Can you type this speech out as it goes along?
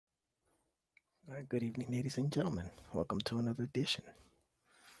All right, good evening, ladies and gentlemen. Welcome to another edition.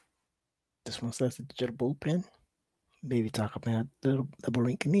 This one says the digital bullpen. Maybe talk about the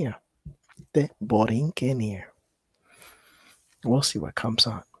Borinqueneer. The Borinqueneer. We'll see what comes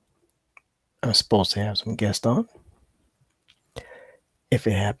on. I'm supposed to have some guests on. If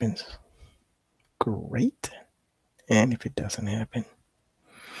it happens, great. And if it doesn't happen,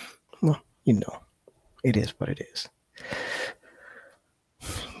 well, it is what it is.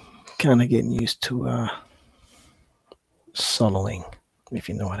 Kind of getting used to soloing, if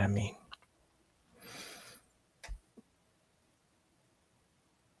you know what I mean.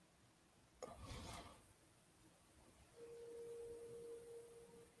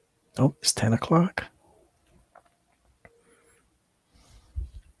 Oh, it's 10 o'clock.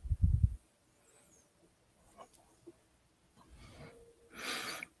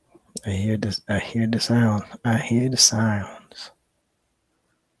 I hear this. I hear the sound. I hear the sounds.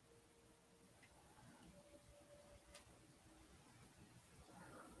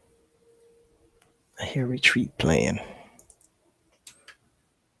 I hear retreat playing.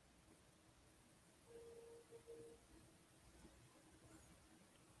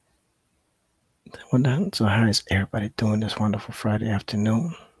 So how is everybody doing this wonderful Friday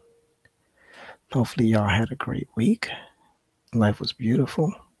afternoon? Hopefully y'all had a great week. Life was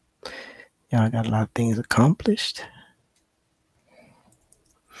beautiful. Y'all got a lot of things accomplished.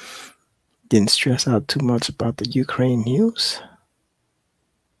 Didn't stress out too much about the Ukraine news.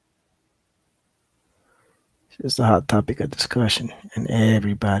 It's a hot topic of discussion, and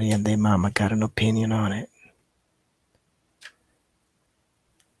everybody and their mama got an opinion on it.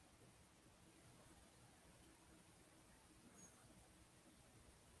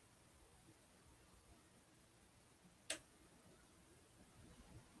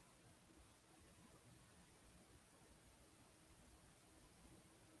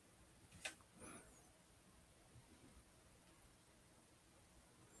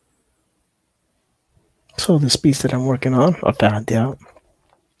 So the piece that I'm working on, I found out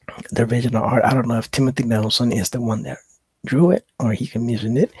the original art. I don't know if Timothy Nelson is the one that drew it, or he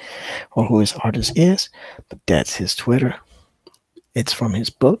commissioned it, or who his artist is, but that's his Twitter. It's from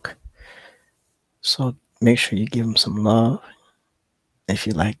his book. So make sure you give him some love. If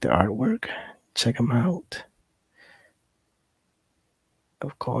you like the artwork, check him out.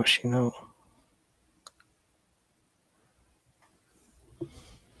 Of course,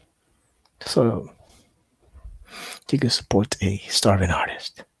 so you can support a starving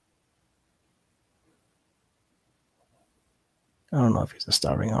artist. I don't know if he's a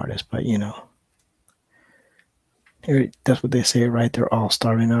starving artist, but that's what they say, right? They're all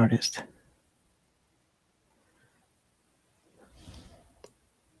starving artists.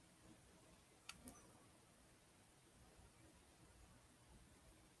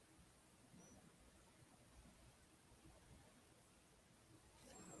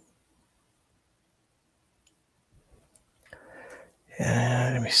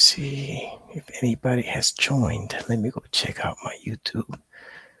 Let me see if anybody has joined. Let me go check out my YouTube.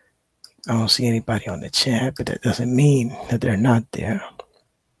 I don't see anybody on the chat, but that doesn't mean that they're not there.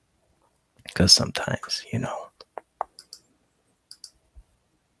 Because sometimes,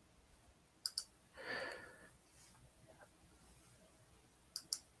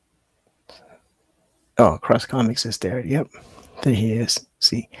 Oh, Cross Comics is there. Yep, there he is.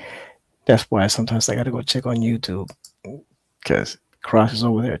 See, that's why sometimes I got to go check on YouTube. Because Cross is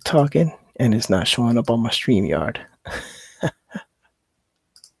over there talking, and it's not showing up on my StreamYard.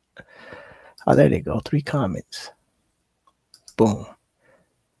 Oh, there they go. 3 comments. Boom.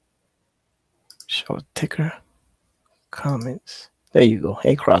 Show ticker. Comments. There you go.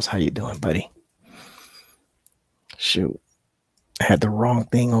 Hey, Cross, how you doing, buddy? Shoot. I had the wrong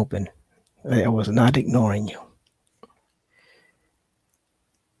thing open. I was not ignoring you.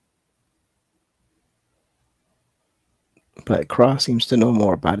 But Cross seems to know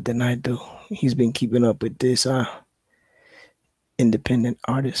more about it than I do. He's been keeping up with this independent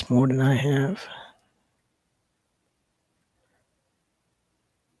artist more than I have.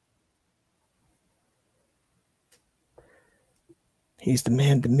 He's the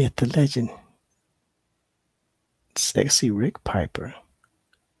man, the myth, the legend. Sexy Rick Piper.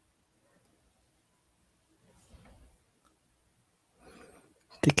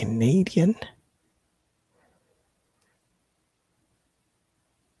 The Canadian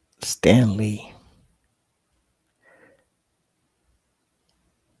Stan Lee.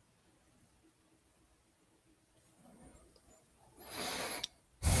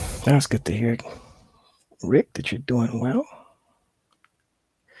 That's good to hear, Rick, that you're doing well.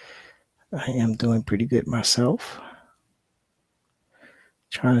 I am doing pretty good myself.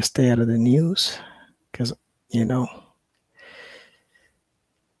 Trying to stay out of the news because, you know,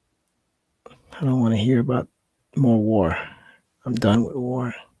 I don't want to hear about more war. I'm done with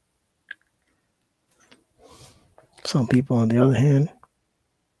war. Some people, on the other hand,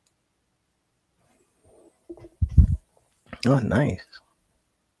 oh, nice.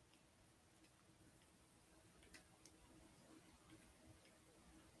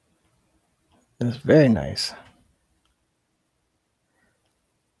 That's very nice.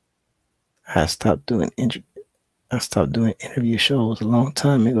 I stopped doing interview shows a long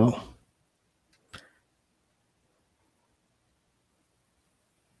time ago.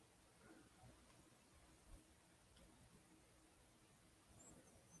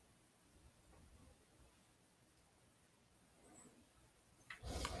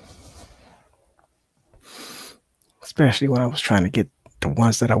 Especially when I was trying to get the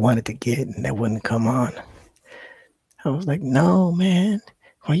ones that I wanted to get and they wouldn't come on. I was like, no, man,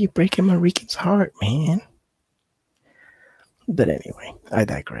 why are you breaking my Rican's heart, man? But anyway, I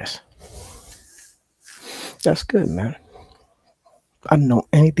digress. That's good, man. I don't know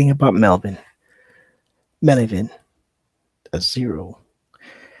anything about Melvin. A zero,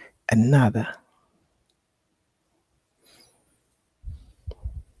 a nada.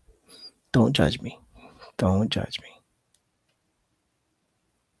 Don't judge me. Don't judge me.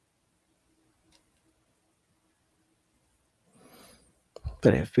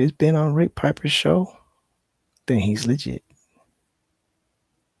 But if it's been on Rick Piper's show, then he's legit.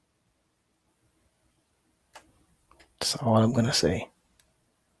 That's all I'm going to say.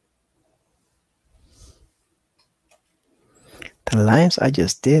 The lines I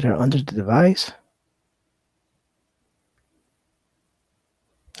just did are under the device.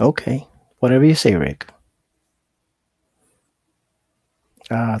 Okay. Whatever you say, Rick.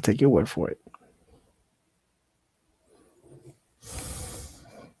 I'll take your word for it.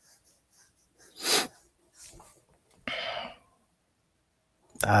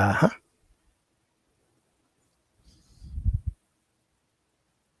 Uh-huh.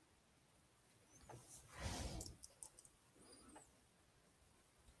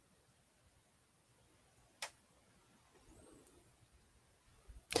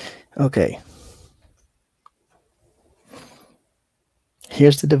 Okay.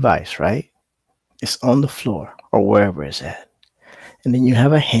 Here's the device, right? It's on the floor or wherever it's at. And then you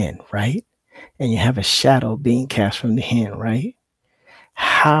have a hand, right? And you have a shadow being cast from the hand, right?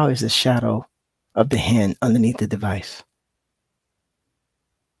 How is the shadow of the hand underneath the device?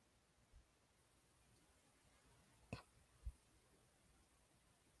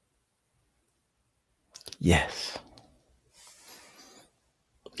 Yes.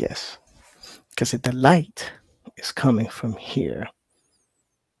 Yes. Because if the light is coming from here,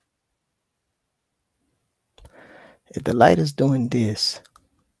 if the light is doing this,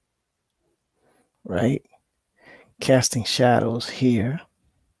 right? Casting shadows here.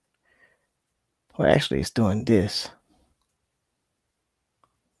 Well, actually, it's doing this.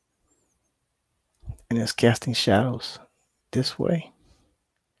 And it's casting shadows this way,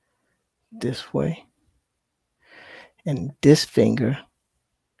 and this finger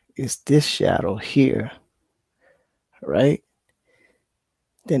is this shadow here, right?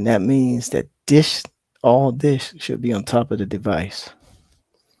 Then that means that all this should be on top of the device.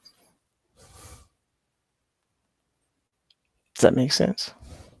 Does that make sense?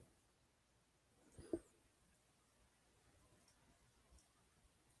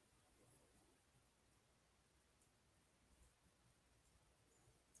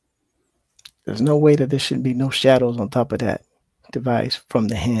 There's no way that there should be no shadows on top of that device from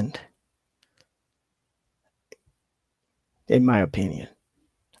the hand. In my opinion,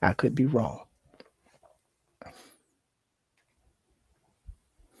 I could be wrong.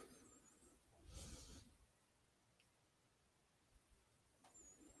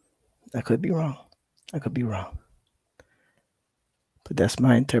 I could be wrong. But that's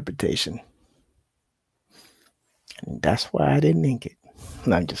my interpretation. And that's why I didn't ink it.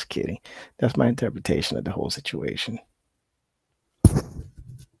 No, I'm just kidding. That's my interpretation of the whole situation.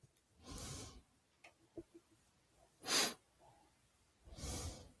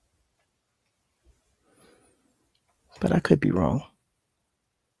 But I could be wrong.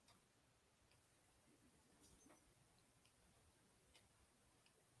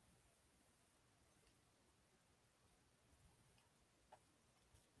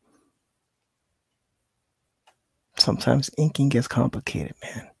 Sometimes inking gets complicated,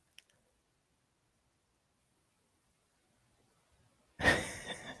 man.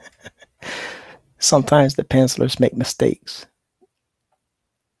 Sometimes the pencilers make mistakes.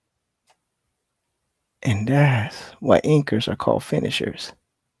 And that's why inkers are called finishers.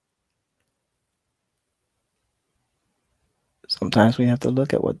 Sometimes we have to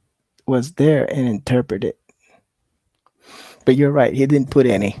look at what was there and interpret it. But you're right, he didn't put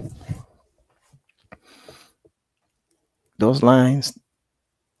any. Those lines,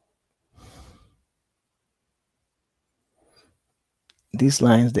 these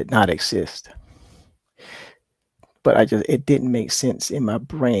lines did not exist. But it didn't make sense in my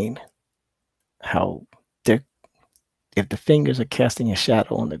brain how they're, if the fingers are casting a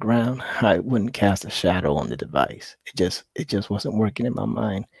shadow on the ground, how it wouldn't cast a shadow on the device. It just wasn't working in my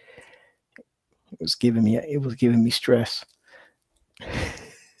mind. It was giving me stress.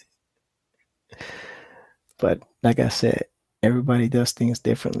 But like I said, everybody does things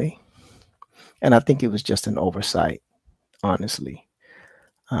differently. And I think it was just an oversight, honestly.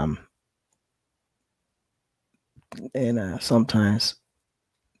 Um, and sometimes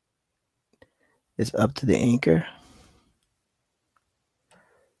it's up to the anchor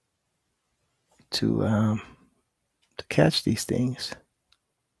to catch these things.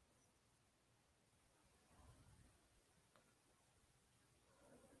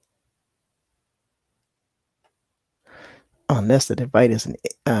 Unless the device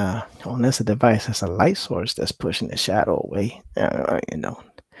has a light source that's pushing the shadow away. Now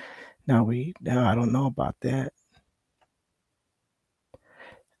I don't know about that.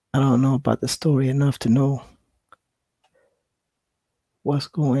 I don't know about the story enough to know what's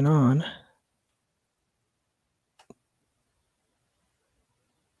going on.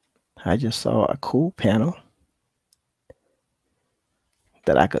 I just saw a cool panel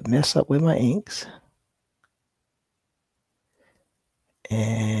that I could mess up with my inks.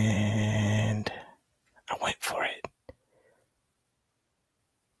 And I went for it.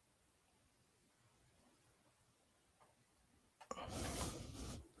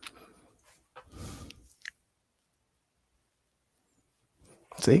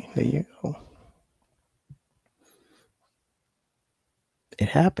 See, there you go. It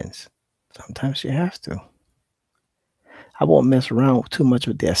happens. Sometimes you have to. I won't mess around too much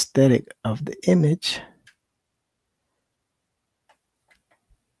with the aesthetic of the image,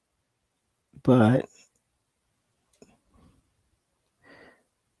 but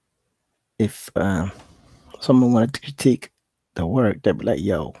if someone wanted to critique the work, they'd be like,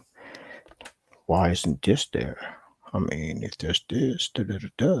 yo, why isn't this there? I mean, if there's this, da da da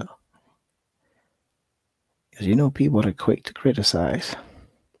da. Because people are quick to criticize.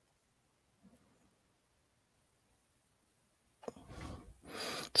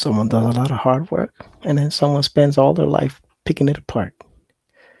 Someone does a lot of hard work, and then someone spends all their life picking it apart.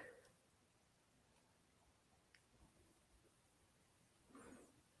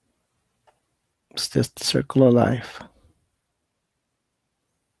 It's just the circle of life.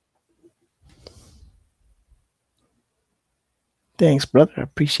 Thanks, brother. I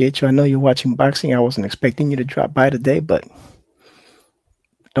appreciate you. I know you're watching boxing. I wasn't expecting you to drop by today, but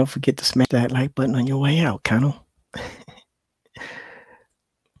don't forget to smash that like button on your way out, Kano.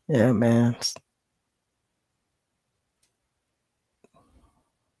 Yeah, man.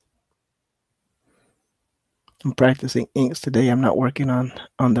 I'm practicing inks today. I'm not working on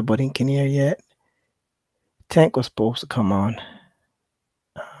the Borinqueneer yet. Tank was supposed to come on.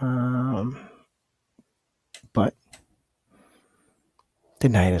 But the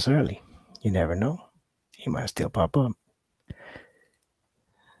night is early. You never know. He might still pop up.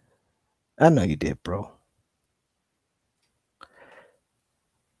 I know you did, bro.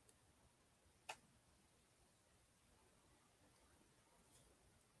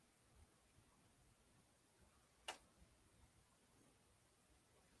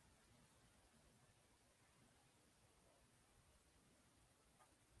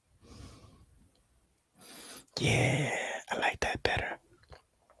 Yeah, I like that better.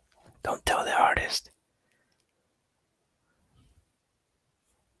 Don't tell the artist.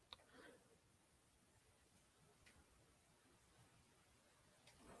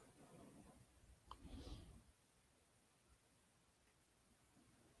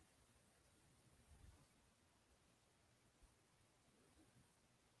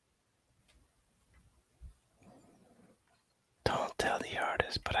 Don't tell the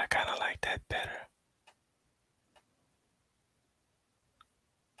artist, but I kind of like that better.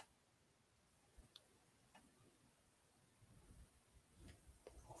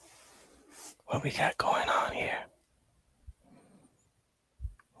 What we got going on here?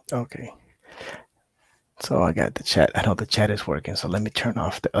 Okay. So I got the chat. I know the chat is working, so let me turn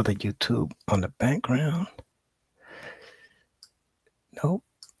off the other YouTube on the background. Nope.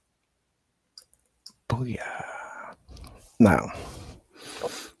 Booyah. Now,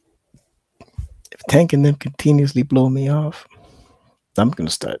 if Tank and them continuously blow me off, I'm going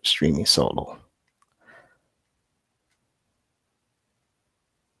to start streaming solo.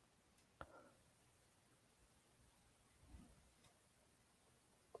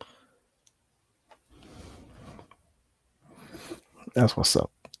 That's what's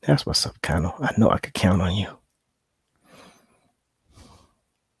up. That's what's up, Kano. I know I could count on you.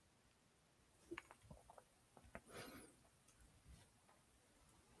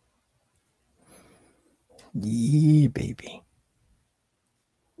 Yeah, baby.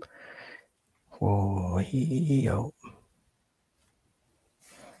 Whoa, yo.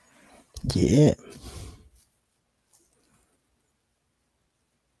 Yeah.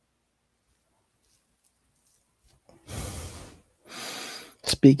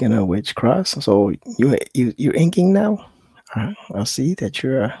 Speaking of which, Cross, so you're inking now? I see that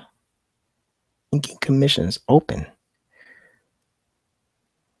your inking commission's open.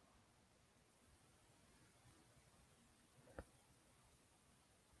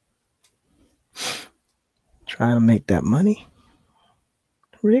 Trying to make that money,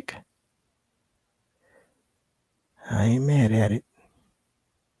 Rick. I ain't mad at it.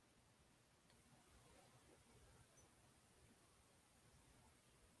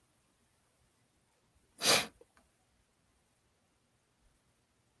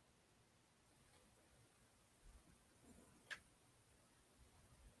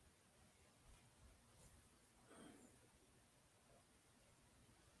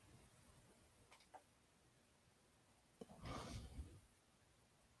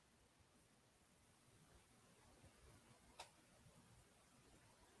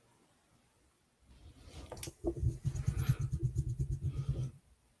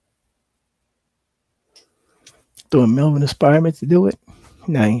 Doing Melvin inspired to do it.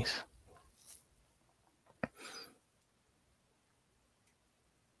 Nice.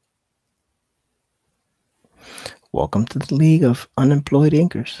 Welcome to the League of Unemployed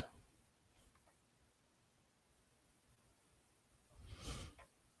Inkers.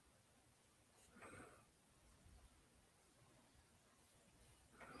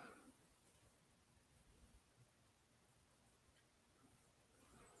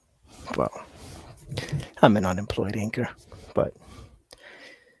 Well, I'm an unemployed inker, but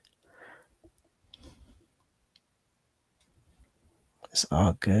it's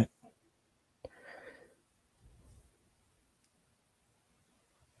all good.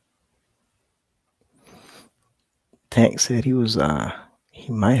 Tank said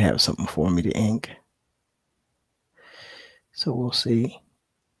he might have something for me to ink. So we'll see.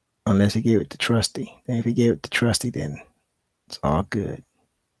 Unless he gave it to Trusty. And if he gave it to Trusty, then it's all good.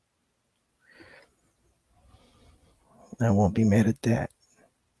 I won't be mad at that.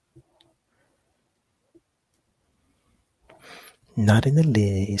 Not in the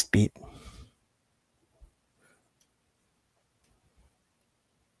least bit.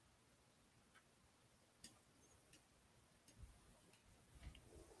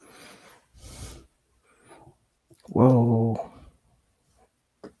 Whoa.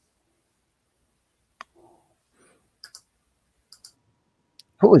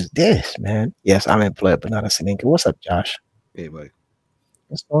 Who is this, man? Yes, I'm employed, but not a Sininka. What's up, Josh? Hey, buddy.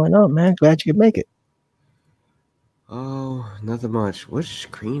 What's going on, man? Glad you could make it. Oh, nothing much. What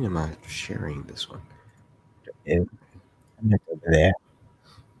screen am I sharing this one? Yeah, I'm over there.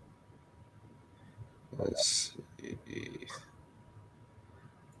 Let's see.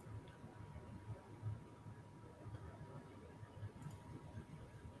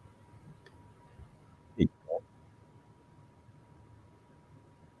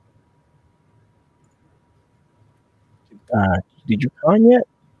 Did you con yet?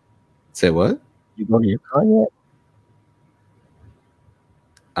 Say what? Did you go to your con yet?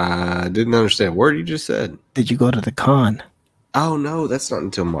 I didn't understand. What you just said. Did you go to the con? Oh, no, that's not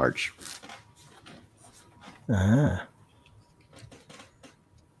until March. Ah.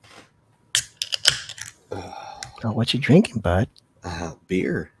 Oh, what you drinking, bud?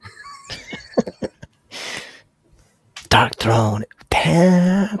 Beer. Dark Throne.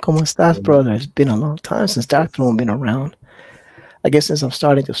 Damn, ¿cómo estás, brother? It's been a long time since Dark Throne been around. I guess since I'm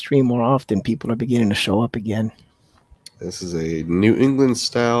starting to stream more often, people are beginning to show up again. This is a New England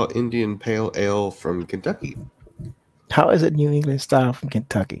style Indian Pale Ale from Kentucky. How is it New England style from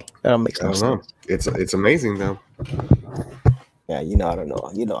Kentucky? That makes no sense. It's amazing though. Yeah, I don't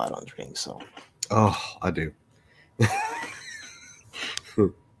know. I don't drink, so. Oh, I do.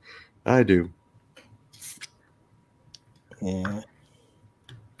 I do. Yeah.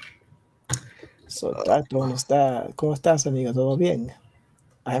 So, Dark Throne está. ¿Cómo estás, amigo? ¿Todo bien?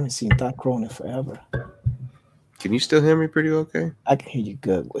 I haven't seen Dark Throne in forever. Can you still hear me pretty okay? I can hear you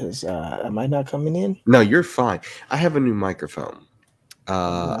good. Am I not coming in? No, you're fine. I have a new microphone.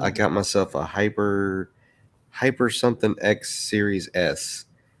 I got myself a Hyper something X Series S,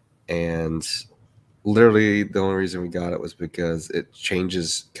 and literally the only reason we got it was because it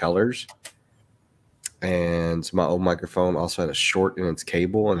changes colors. and my old microphone also had a short in its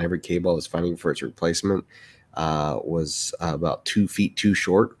cable, and every cable I was finding for its replacement was about 2 feet too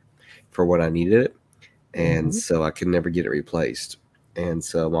short for what I needed it, and so I could never get it replaced. And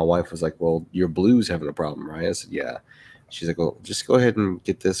so my wife was like, "Well, your Blue's having a problem, right?" I said, "Yeah." She's like, "Well, just go ahead and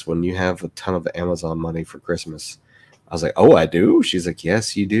get this when you have a ton of Amazon money for Christmas." I was like, "Oh, I do?" She's like,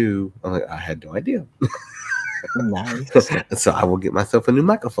 "Yes, you do." I'm like, "I had no idea." Nice. So I will get myself a new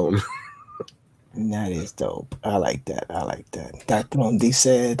microphone. That is dope. I like that. I like that. Datron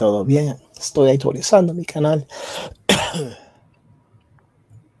dice todo bien. Estoy actualizando mi canal.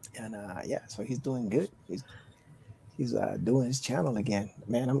 And yeah, so he's doing good. He's doing his channel again.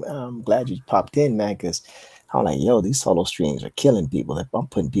 Man, I'm glad you popped in, man, because I'm like, yo, these solo streams are killing people. I'm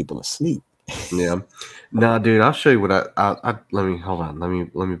putting people to sleep. Yeah. No, dude, I'll show you what I let me hold on.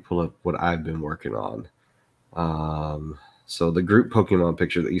 Let me pull up what I've been working on. So the group Pokemon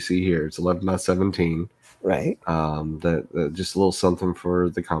picture that you see here, it's 11 by 17. Right. That just a little something for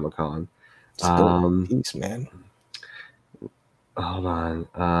the Comic-Con. Still peace, man. Hold on.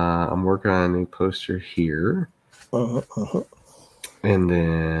 I'm working on a new poster here. And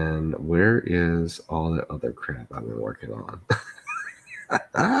then where is all that other crap I've been working on?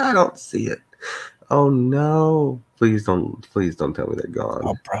 I don't see it. Oh no! Please don't tell me they're gone.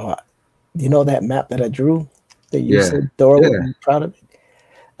 Oh, bro, you know that map that I drew that you Yeah. said Dora Yeah. would be proud of it?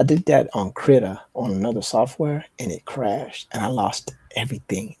 I did that on Krita on another software, and it crashed, and I lost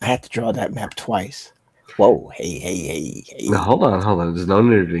everything. I had to draw that map twice. Whoa! Hey! No, hold on. There's no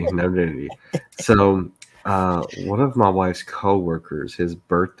nudity. So, one of my wife's coworkers, his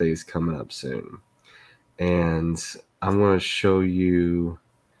birthday's coming up soon, and I'm going to show you.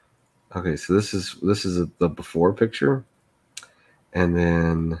 Okay, so this is the before picture, and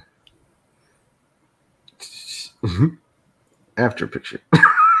then after picture. Whoa!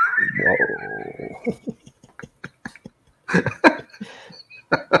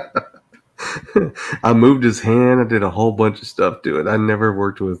 I moved his hand. I did a whole bunch of stuff to it. I never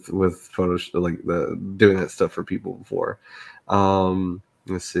worked with Photoshop, like doing that stuff for people before.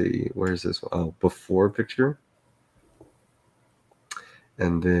 Let's see, where's this one? Oh, before picture,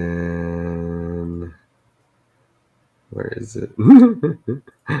 and then where is it?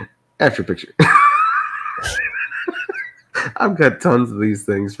 After picture. I've got tons of these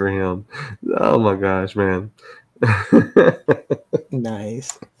things for him. Oh my gosh, man.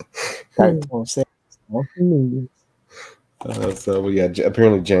 Nice. So yeah,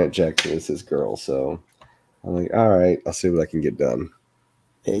 apparently Janet Jackson is his girl. So I'm like, all right, I'll see what I can get done.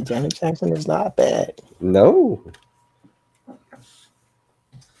 Hey, Janet Jackson is not bad. No.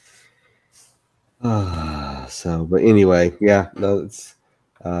 So, but anyway, yeah, no, it's.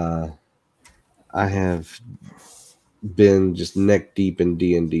 I have been just neck deep in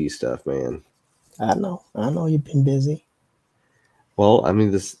D&D stuff, man. I know you've been busy. Well, I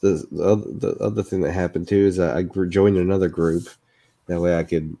mean, the other thing that happened too is I joined another group. That way, I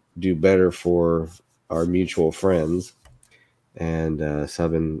could do better for our mutual friends, and so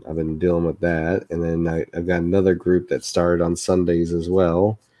I've been dealing with that. And then I've got another group that started on Sundays as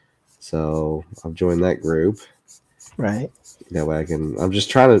well. So I've joined that group. Right. That way, I'm just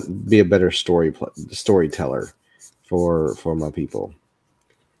trying to be a better storyteller for my people.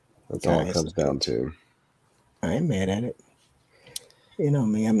 That's all it comes down to. I ain't mad at it. You know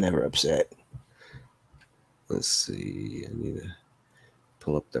me, I'm never upset. Let's see. I need to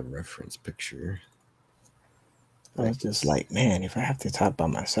pull up the reference picture. I was just like, man, if I have to talk by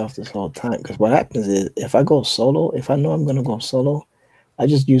myself this whole time, because what happens is if I go solo, if I know I'm going to go solo, I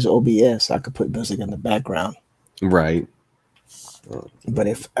just use OBS. So I could put music in the background. Right. But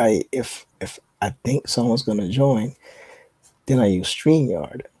if I think someone's going to join, then I use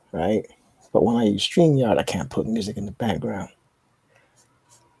StreamYard, right? But when I use StreamYard, I can't put music in the background.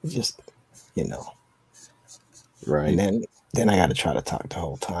 It's just, Right. And then I got to try to talk the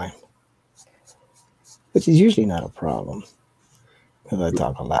whole time, which is usually not a problem because I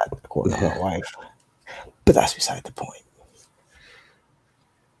talk a lot according to my wife. But that's beside the point.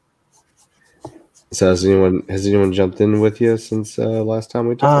 So has anyone jumped in with you since last time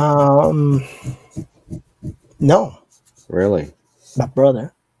we talked? No. Really? My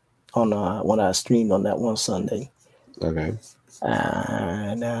brother on when I streamed on that one Sunday. Okay.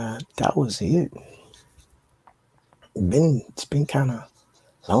 And that was it. It's been kind of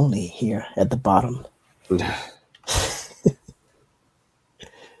lonely here at the bottom. It's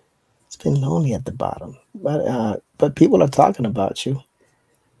been lonely at the bottom, but people are talking about you.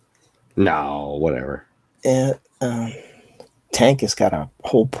 No, whatever. And Tank has got a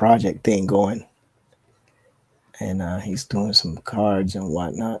whole project thing going, and he's doing some cards and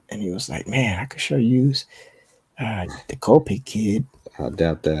whatnot. And he was like, "Man, I could sure use the Copic kid." I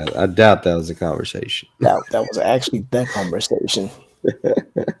doubt that. I doubt that was a conversation. That was actually that conversation.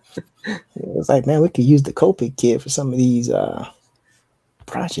 It was like, "Man, we could use the Copic kid for some of these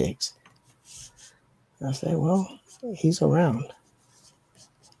projects." I said, "Well, he's around,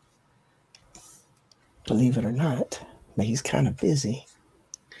 believe it or not, but he's kind of busy.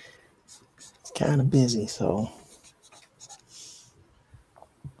 He's kind of busy, so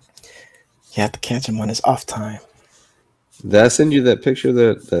you have to catch him on his off time." Did I send you that picture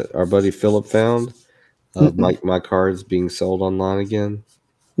that our buddy Philip found of Mm-mm. my cards being sold online again?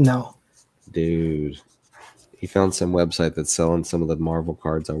 No. Dude, he found some website that's selling some of the Marvel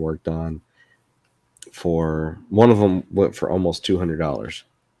cards I worked on. For one of them went for almost $200.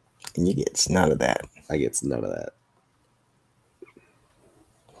 And you get none of that. I get none of that.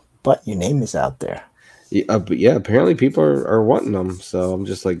 But your name is out there. Yeah, but yeah, apparently people are wanting them. So I'm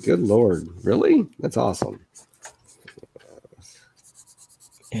just like, good Lord, really? That's awesome.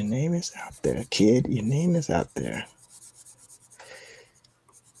 Your name is out there, kid. Your name is out there.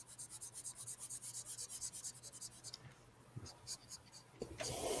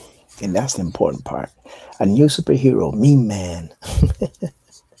 And that's the important part. A new superhero, Meme Man.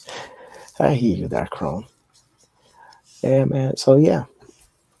 I hear you there, Chrome. Yeah, man. So yeah.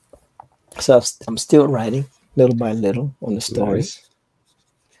 So I'm still writing little by little on the story. Nice.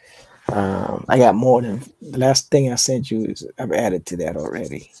 I got more than the last thing I sent you. Is I've added to that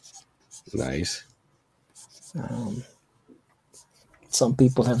already. Nice. Some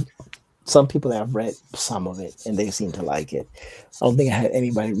people have read some of it and they seem to like it. I don't think I had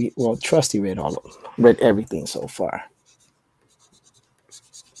anybody read. Well, Trusty read everything so far,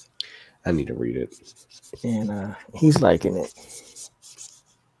 I need to read it. and he's liking it.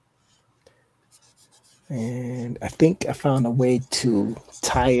 And I think I found a way to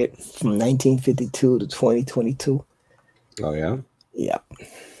tie it from 1952 to 2022. Oh yeah. Yeah.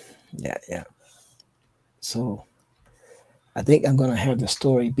 So I think I'm gonna have the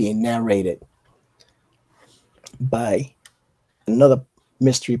story being narrated by another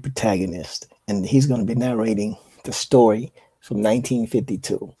mystery protagonist, and he's gonna be narrating the story from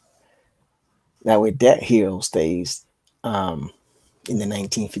 1952. That way, that hero stays in the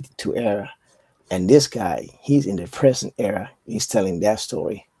 1952 era, and this guy, he's in the present era. He's telling that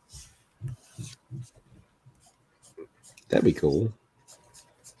story. That'd be cool.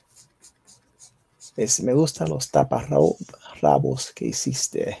 Me gustan los taparrabos que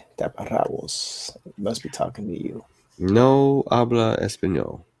hiciste. Taparrabos. Must be talking to you. No habla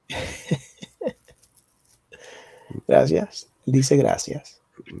español. Gracias. Dice gracias.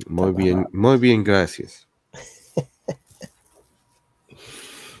 Muy bien, gracias.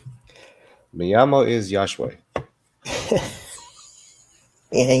 Mi amo is Yashua.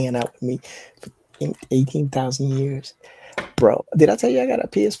 Hanging out with me for 18,000 years. Bro, did I tell you I got a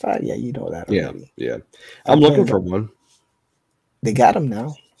PS5? Yeah, you know that already. Yeah. I'm looking for one. They got them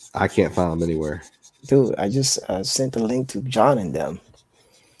now. I can't find them anywhere. Dude, I just sent a link to John and them.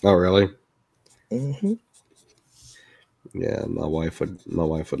 Oh, really? Mm-hmm. Yeah, my wife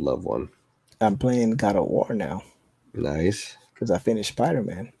would love one. I'm playing God of War now. Nice. Because I finished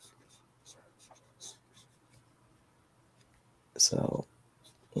Spider-Man. So,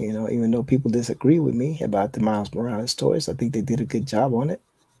 even though people disagree with me about the Miles Morales stories, I think they did a good job on it.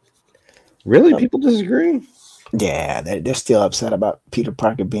 Really? People disagree? Yeah, they're still upset about Peter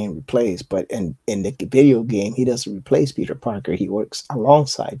Parker being replaced, but in the video game, he doesn't replace Peter Parker. He works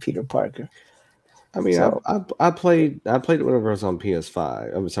alongside Peter Parker. I mean, so, I played it whenever I was on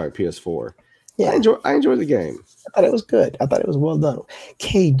PS5. I'm sorry, PS4. Yeah, I enjoyed the game. I thought it was good. I thought it was well done.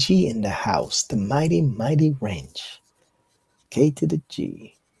 KG in the house, the mighty wrench. K to the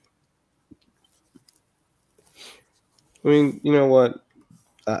G. I mean, you know what?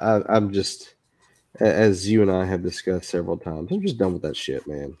 I'm just, as you and I have discussed several times, I'm just done with that shit,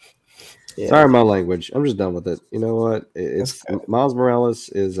 man. Yeah. Sorry, my language. I'm just done with it. You know what? It's Miles Morales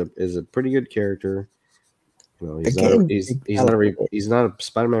is a pretty good character. He's not a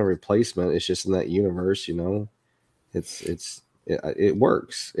Spider-Man replacement. It's just in that universe. It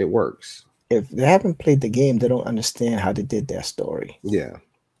works. It works. If they haven't played the game, they don't understand how they did that story. Yeah.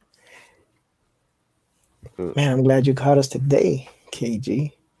 Man, I'm glad you caught us today,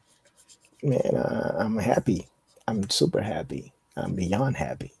 KG. Man, I'm happy. I'm super happy. I'm beyond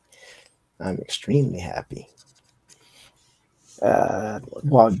happy. I'm extremely happy.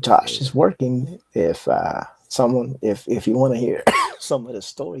 While Josh is working, if you want to hear some of the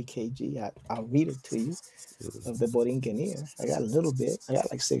story, KG, I'll read it to you of the Borinqueneer. I got a little bit. I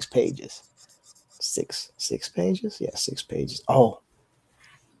got like 6 pages. six pages. Yeah, 6 pages. Oh,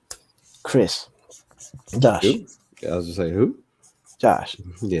 Chris, Josh, Who? I was just say who? Josh.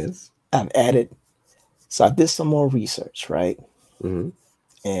 Yes. I've added. So I did some more research, right? Mm-hmm.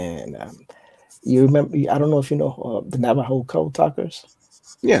 And you remember? I don't know if you know the Navajo Code Talkers.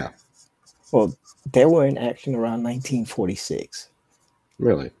 Yeah. Well, they were in action around 1946.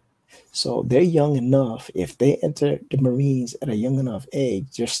 Really. So they're young enough. If they enter the Marines at a young enough age,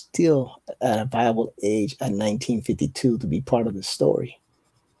 they're still at a viable age at 1952 to be part of the story.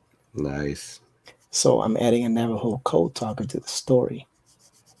 Nice. So I'm adding a Navajo code talker to the story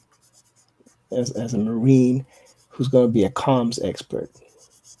as a Marine who's going to be a comms expert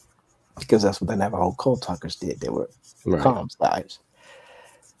because that's what the Navajo code talkers did. They were Right. comms guys.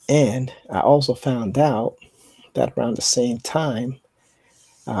 And I also found out that around the same time,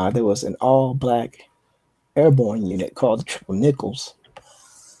 there was an all black airborne unit called the Triple Nickels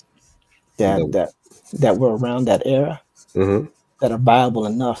that The, that that were around that era mm-hmm. that are viable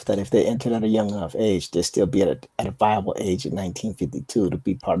enough that if they entered at a young enough age, they'd still be at a viable age in 1952 to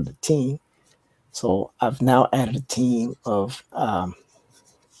be part of the team. So I've now added a team of a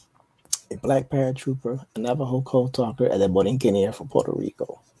black paratrooper, a Navajo code talker, and a Borinqueneer for Puerto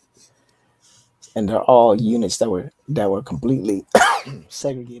Rico. And they're all units that were completely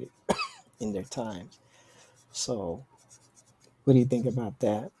segregated in their times. So what do you think about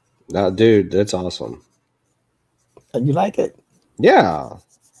that? Dude, that's awesome. You like it? Yeah.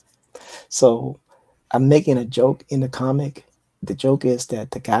 So I'm making a joke in the comic. The joke is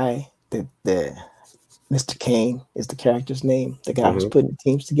that the guy, the Mr. Kane is the character's name. The guy who's Mm-hmm. putting the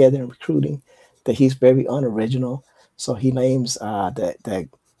teams together and recruiting, that he's very unoriginal. So he names the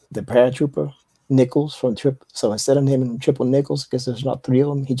paratrooper Nichols from Triple. So instead of naming him Triple Nichols, because there's not three of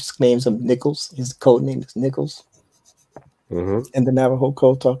them, he just names him Nichols. His code name is Nichols. Mm-hmm. And the Navajo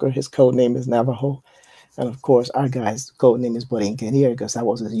code talker, his code name is Navajo. And of course, our guy's code name is Borinqueneer because that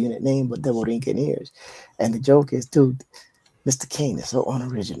was his unit name, but they're Borinqueneers. And the joke is, dude, Mr. Kane is so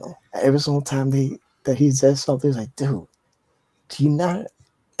unoriginal. Every single time that he says something, it's like, dude, do you not?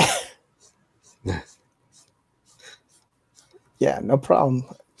 Yeah, no problem,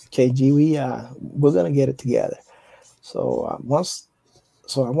 KG. We're gonna get it together. So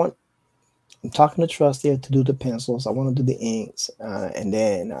so I'm talking to Trust here to do the pencils. I want to do the inks, and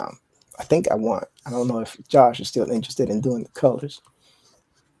then I think I don't know if Josh is still interested in doing the colors.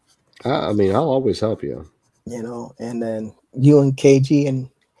 I mean, I'll always help you. And then you and KG and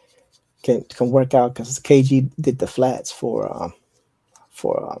can work out because KG did the flats for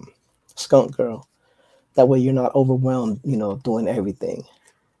Skunk Girl. That way you're not overwhelmed, doing everything.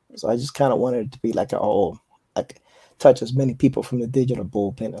 So I just kind of wanted it to be like like touch as many people from the digital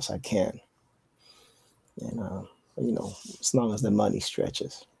bullpen as I can, and as long as the money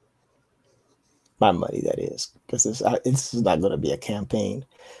stretches, my money that is, because it's not going to be a campaign.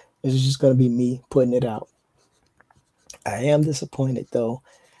 It's just going to be me putting it out. I am disappointed though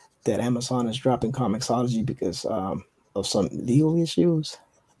that Amazon is dropping Comixology because of some legal issues.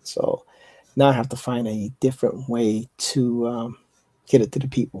 So now I have to find a different way to get it to the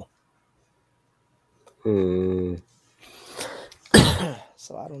people. Hmm.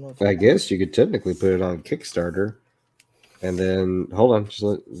 So I don't know if I you. guess you could technically put it on Kickstarter, and then hold on,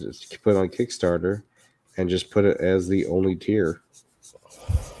 just put it on Kickstarter, and just put it as the only tier,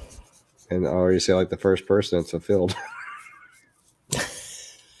 and I already say like the first person it's fulfilled.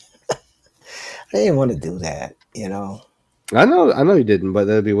 I didn't want to do that. I know you didn't, but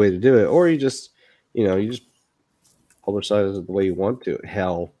that'd be a way to do it, or you just publicize it the way you want to.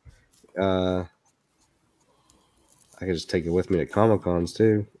 Hell, uh, I could just take it with me to Comic Cons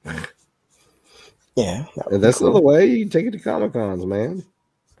too. Yeah, that would And be that's another cool. way you can take it to Comic Cons, man.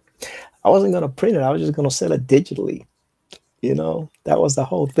 I wasn't gonna print it. I was just gonna sell it digitally. That was the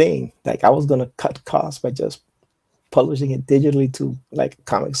whole thing. Like I was gonna cut costs by just publishing it digitally to like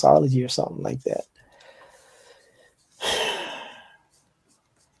Comixology or something like that.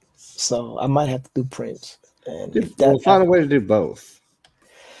 So I might have to do prints, and Dude, if we'll that, find a way to do both.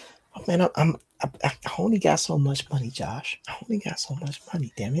 oh, man, I only got so much money, Josh. I only got so much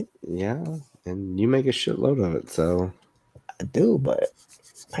money. Damn it, Yeah, and you make a shitload of it, so I do, but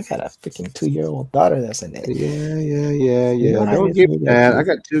I got a freaking 2-year-old daughter that's in it. You know how it Don't is get when you got mad. I kids.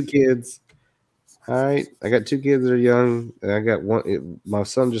 got two kids. All right, I got two kids that are young. And I got one. My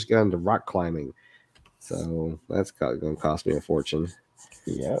son just got into rock climbing, so that's going to cost me a fortune.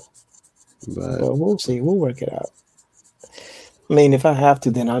 Yep. But But we'll see. We'll work it out. I mean, if I have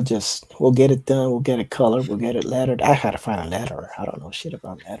to, then we'll get it done. We'll get it colored. We'll get it lettered. I had to find a letterer. I don't know shit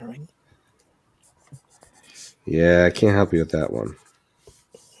about lettering. yeah, I can't help you with that one.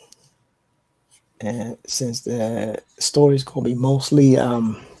 And since the story is going to be mostly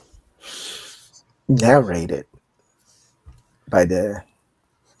narrated by the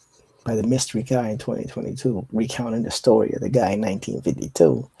mystery guy in 2022, recounting the story of the guy in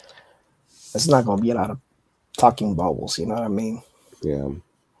 1952, it's not going to be a lot of talking bubbles. You know what I mean? Yeah.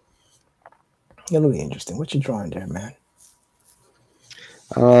 It'll be interesting. What you drawing there, man?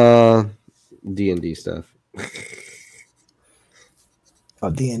 D&D stuff. Oh,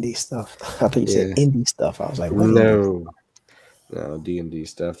 D&D stuff. I thought you said Yeah. indie stuff. I was like, what indie? No, D&D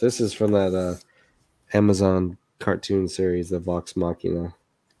stuff. This is from that Amazon cartoon series, the Vox Machina.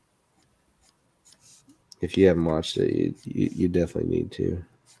 If you haven't watched it, you definitely need to.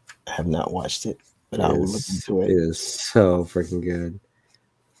 I have not watched it, but It I will look is into it it. is so freaking good.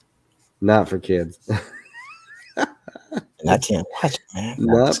 Not for kids. And I can't watch it, man. I'm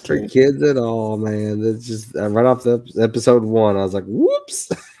Not for scared. kids at all, man. That's just right off the episode 1. I was like,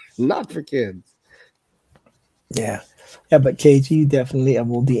 "Whoops, not for kids." Yeah. Yeah, but KG definitely I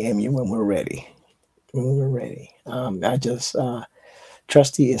will DM you when we're ready. When we're ready. I just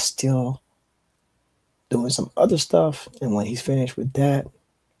Trusty is still doing some other stuff, and when he's finished with that,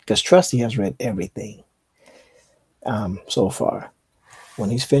 because Trusty has read everything so far.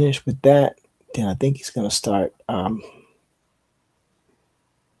 When he's finished with that, then I think he's gonna start.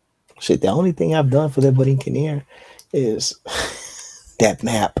 Shit, the only thing I've done for the Borinqueneer is that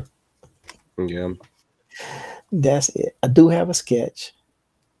map. Yeah. That's it. I do have a sketch.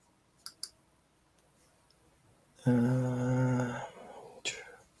 No,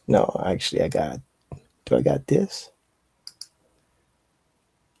 actually, I got. Do I got this?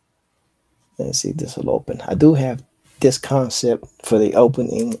 Let's see if this will open. I do have this concept for the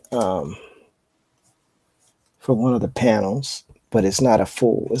opening for one of the panels, but it's not a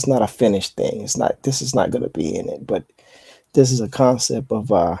full. It's not a finished thing. It's not. This is not going to be in it, but this is a concept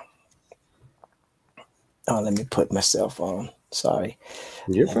of. Oh, let me put myself on. Sorry.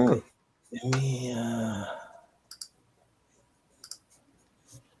 You're Let me. fine. Let me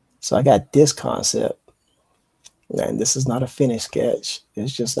so I got this concept. And this is not a finished sketch.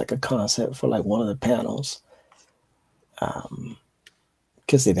 It's just like a concept for like one of the panels.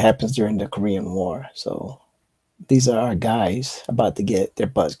 Because it happens during the Korean War. So these are our guys about to get their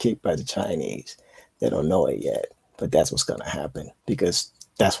butts kicked by the Chinese. They don't know it yet, but that's what's going to happen because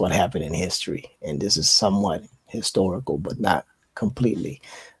that's what happened in history. And this is somewhat historical, but not completely.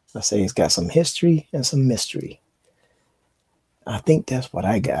 I say it's got some history and some mystery. I think that's what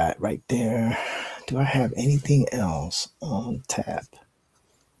I got right there. Do I have anything else on tap?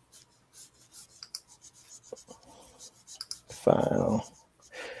 File.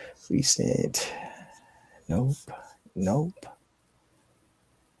 Recent. Nope. Nope.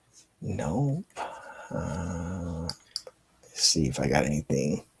 Nope. Let's see if I got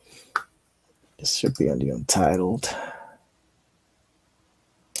anything. This should be on the untitled.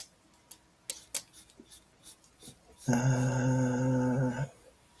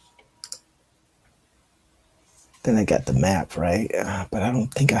 Then I got the map, right? But I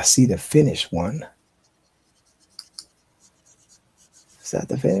don't think I see the finished one. Is that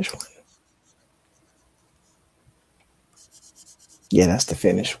the finished one? Yeah, that's the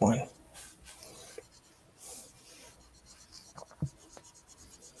finished one.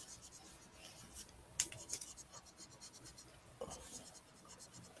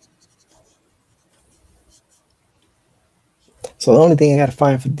 So the only thing I got to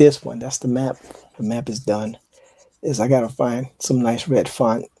find for this one, that's the map. The map is done. Is I got to find some nice red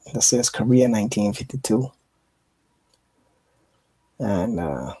font that says Korea 1952. And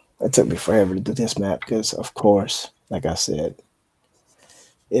it took me forever to do this map because, of course, like I said,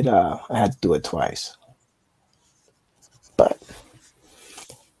 I had to do it twice. But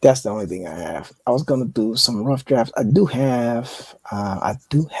that's the only thing I have. I was gonna do some rough drafts. I do have.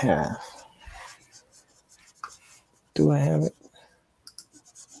 Do I have it?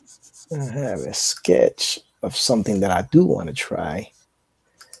 I have a sketch of something that I do want to try.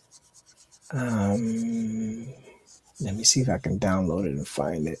 Let me see if I can download it and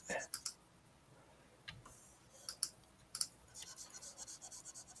find it.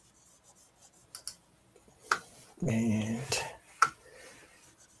 And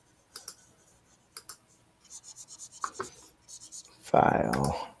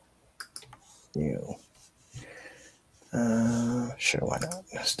file, new. Sure, why not?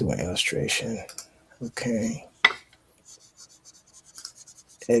 Let's do an illustration. Okay.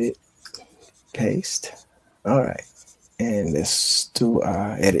 Edit, paste. All right. And let's do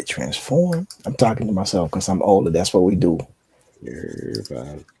edit transform. I'm talking to myself because I'm older. That's what we do. You're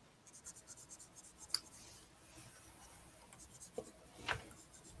fine.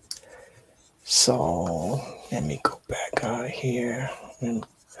 So let me go back out of here and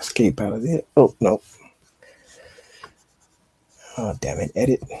escape out of it. Oh no. Oh damn it.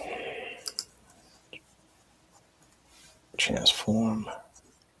 Edit. Transform.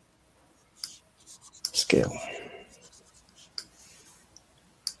 Scale.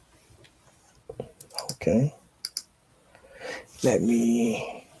 Okay. Let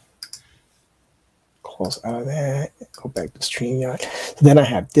me close out of that. Go back to StreamYard. So then I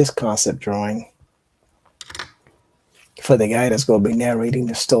have this concept drawing for the guy that's going to be narrating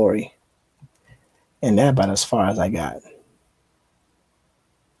the story. And that's about as far as I got.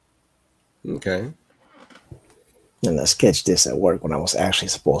 Okay. And I sketched this at work when I was actually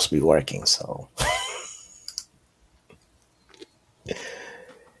supposed to be working. So,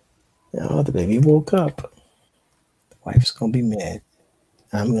 oh, the baby woke up. The wife's going to be mad.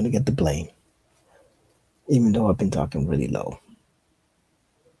 I'm going to get the blame, even though I've been talking really low.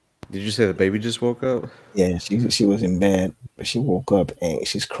 Did you say the baby just woke up? Yeah, she was in bed, but she woke up and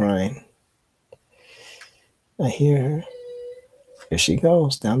she's crying. I hear her. Here she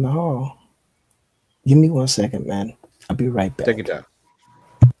goes down the hall. Give me 1 second, man. I'll be right Take it back. down.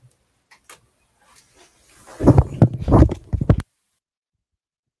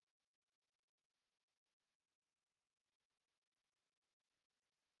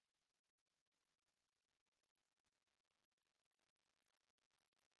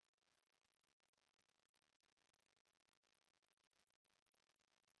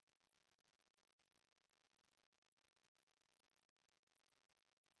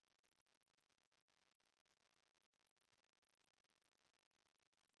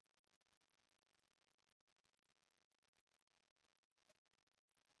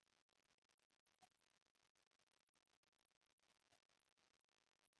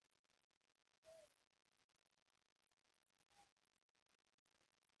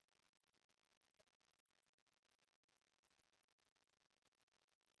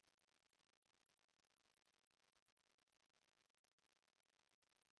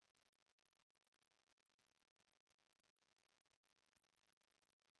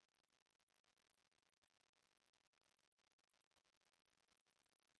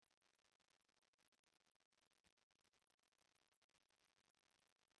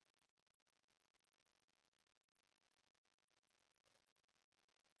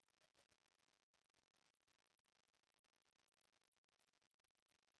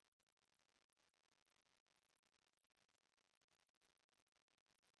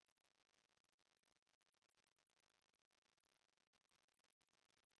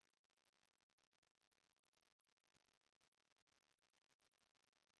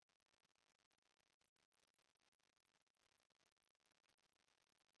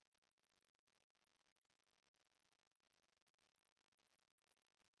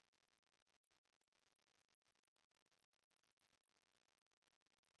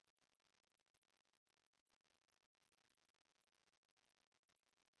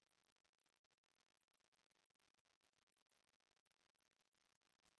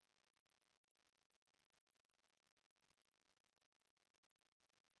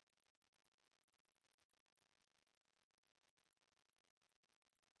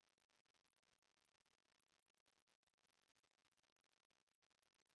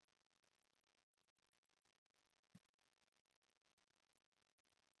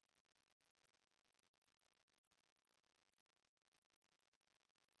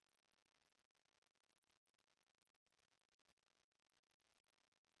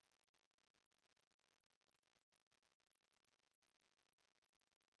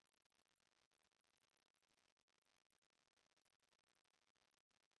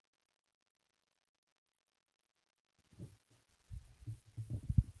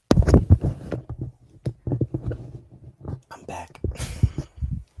 I'm back.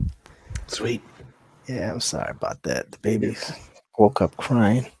 Sweet. Yeah, I'm sorry about that. The baby woke up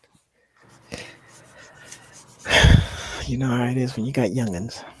crying. You know how it is when you got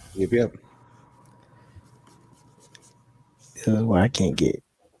youngins. Yep, yep. This is why I can't get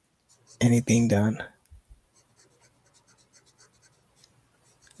anything done.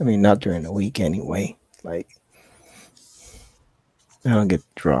 I mean, not during the week anyway. Like, I don't get to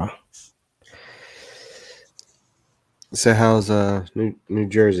draw. So how's New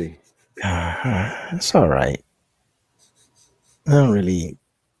Jersey? It's all right. I don't really,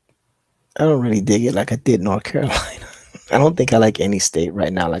 I don't really dig it like I did North Carolina. I don't think I like any state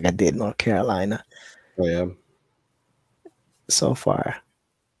right now like I did North Carolina Oh yeah. so far.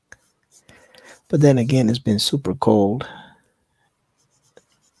 But then again, it's been super cold.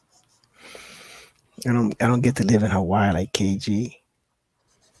 I don't get to live in Hawaii like KG.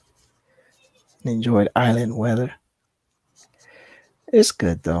 Enjoyed island weather. It's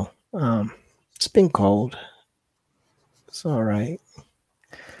good though. It's been cold. It's all right.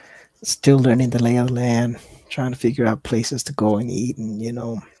 Still learning the lay of the land, trying to figure out places to go and eat,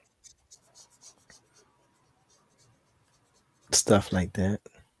 and stuff like that.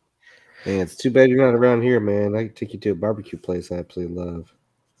 Man, it's too bad you're not around here, man. I could take you to a barbecue place I absolutely love.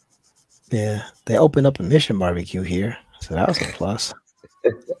 Yeah, they opened up a Mission barbecue here, so that was a plus.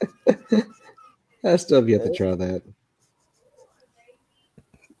 I still have yet to try that.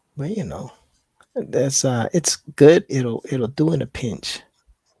 But that's it's good. It'll do in a pinch.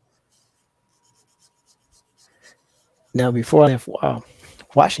 Now, before I left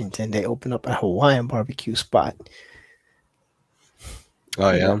Washington, they opened up a Hawaiian barbecue spot.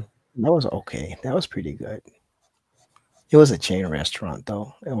 Oh You know, yeah, that was okay. That was pretty good. It was a chain restaurant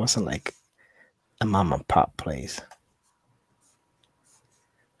though. It wasn't like a mom and pop place.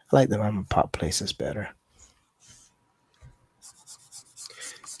 I like the mom and pop places better.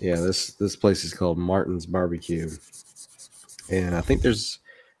 yeah. This place is called Martin's Barbecue, and I think there's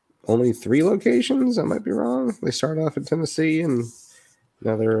only 3 locations. I might be wrong. They started off in Tennessee, and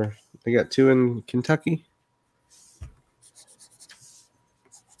now they got 2 in Kentucky.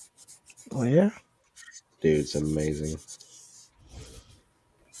 Oh yeah, Dude, it's amazing.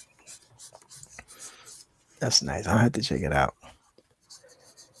 that's nice. I'll have to check it out.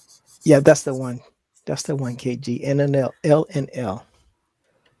 Yeah, that's the one. That's the one. KG NNL.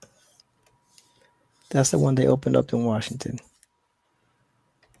 That's the one they opened up in Washington.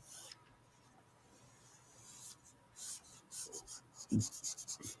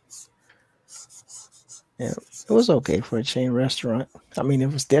 Yeah, it was okay for a chain restaurant. I mean,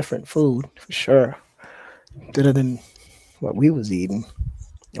 it was different food for sure, better than what we was eating.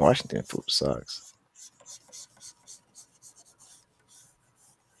 Washington food sucks.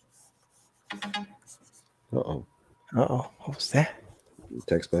 Uh-oh. Oh, what was that?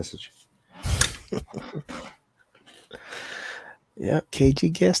 Text message. Yeah,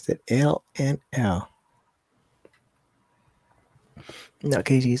 KG guessed it. LNL. Now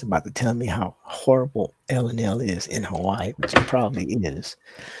KG is about to tell me how horrible LNL is in Hawaii, which it probably is.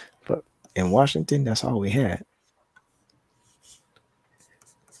 But in Washington, that's all we had.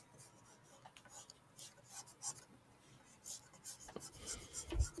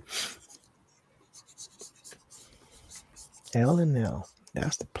 LNL.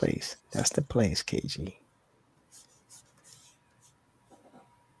 That's the place. That's the place, KG.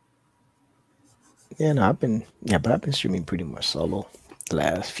 Yeah, no, but I've been streaming pretty much solo the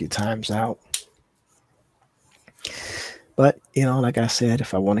last few times out. But like I said,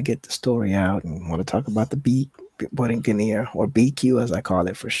 if I want to get the story out and want to talk about the Borinqueneer, or BQ as I call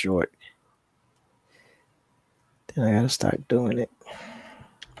it for short, then I got to start doing it.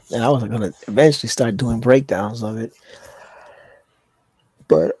 And I was gonna eventually start doing breakdowns of it,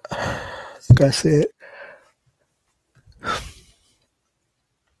 but like I said,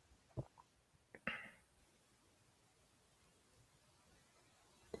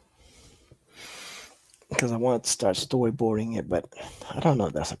 because I wanted to start storyboarding it, but I don't know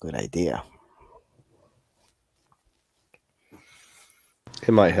if that's a good idea.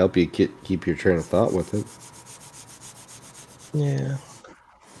 It might help you keep your train of thought with it. Yeah.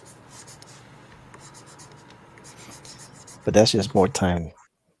 But that's just more time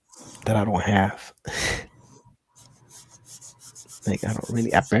that I don't have. Like I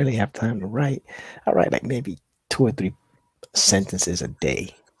barely have time to write. I write like maybe 2 or 3 sentences a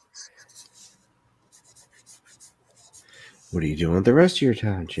day. What are you doing with the rest of your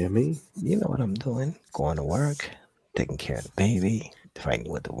time, Jimmy? You know what I'm doing? Going to work, taking care of the baby,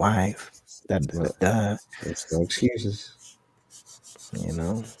 fighting with the wife. That's no excuses.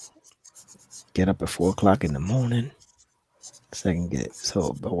 Get up at 4 o'clock in the morning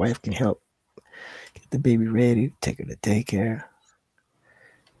so my wife can help get the baby ready, take her to daycare.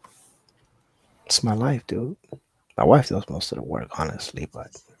 It's my life, dude. My wife does most of the work, honestly,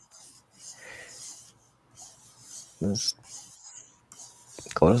 but let's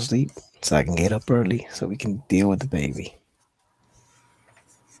go to sleep so I can get up early so we can deal with the baby.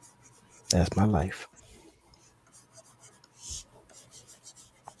 That's my life.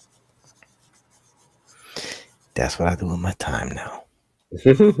 That's what I do with my time now.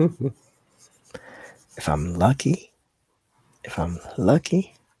 If I'm lucky,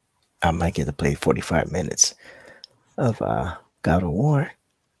 I might get to play 45 minutes of God of War.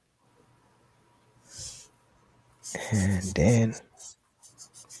 And then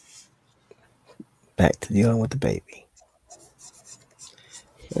back to dealing with the baby.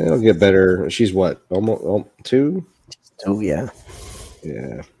 It'll get better. She's what? Almost 2? Oh, yeah.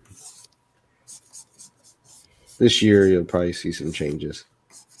 Yeah. this year you'll probably see some changes.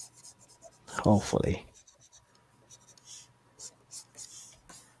 Hopefully.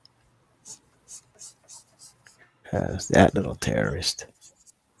 That little terrorist.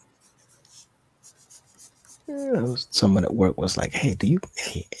 Someone at work was like, "Hey,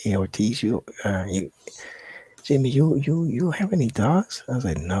 hey Ortiz, Jimmy, you have any dogs?" I was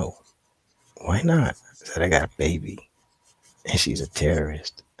like, "No." "Why not?" I said, "I got a baby, and she's a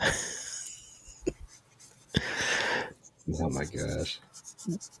terrorist." Oh my gosh.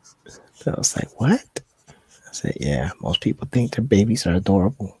 So I was like, "What?" I said, "Yeah, most people think their babies are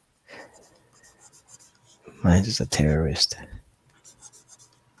adorable. Mine's just a terrorist."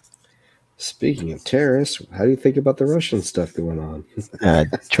 Speaking of terrorists, how do you think about the Russian stuff going on?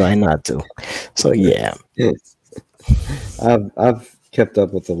 Try not to. So yeah, I've kept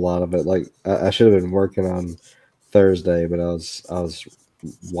up with a lot of it. Like I should have been working on Thursday, but I was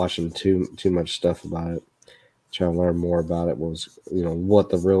watching too much stuff about it, trying to learn more about it. What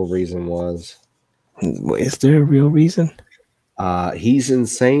the real reason was. is there a real reason? He's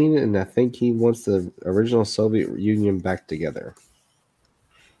insane, and I think he wants the original Soviet Union back together.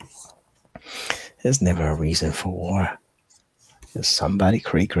 There's never a reason for war. There's somebody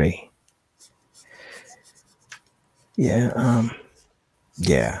cray. Yeah,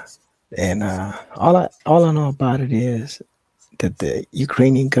 yeah. And all I know about it is that the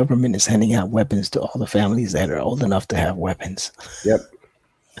Ukrainian government is handing out weapons to all the families that are old enough to have weapons. Yep.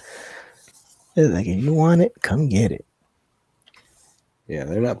 It's like, if you want it, come get it. Yeah,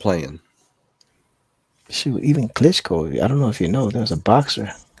 they're not playing. Shoot, even Klitschko, I don't know if you know, there was a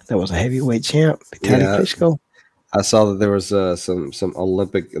boxer that was a heavyweight champ, Vitaly Klitschko. I saw that there was some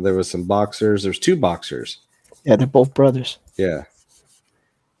Olympic. There was some boxers. There's 2 boxers. Yeah, they're both brothers. Yeah.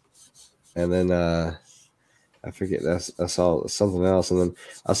 And then I forget. I saw something else, and then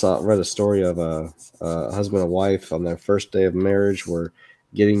read a story of a husband and wife on their first day of marriage were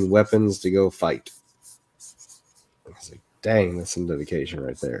getting weapons to go fight. I was like, dang, that's some dedication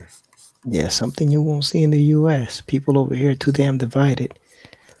right there. Yeah, something you won't see in the U.S. People over here are too damn divided.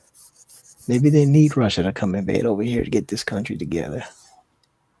 Maybe they need Russia to come invade over here to get this country together.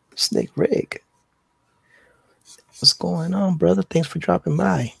 Slick Rick. What's going on, brother? Thanks for dropping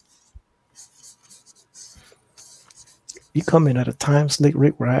by. You come in at a time, Slick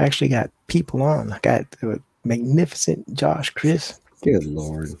Rick, where I actually got people on. I got the magnificent Josh Chris. Good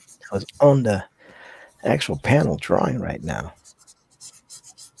Lord. I was on the actual panel drawing right now.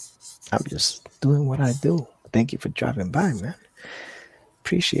 I'm just doing what I do. Thank you for dropping by, man.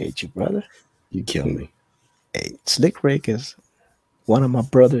 Appreciate you, brother. You kill me. Hey, Slick Rick is one of my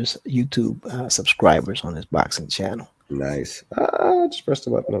brother's YouTube subscribers on his boxing channel. Nice. I just pressed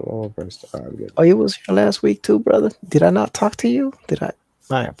the button. I'm good. Oh, you was here last week too, brother? Did I not talk to you? Did I?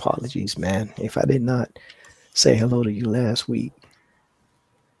 My apologies, man. If I did not say hello to you last week.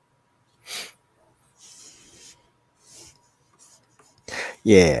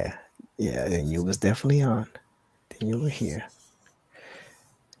 Yeah, and you was definitely on. Then you were here.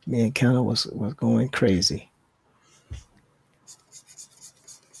 Me and Kenna was going crazy.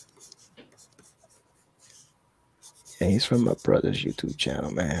 Yeah, he's from my brother's YouTube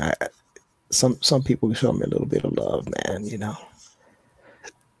channel, man. Some people show me a little bit of love, man. You know.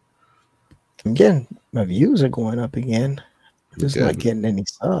 Again, my views are going up again. I'm just not getting any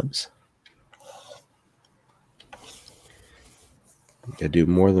subs. I do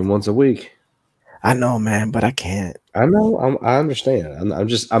more than once a week. I know, man, but I can't. I know. I understand.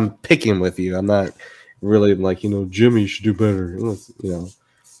 I'm picking with you. I'm not really like, Jimmy should do better.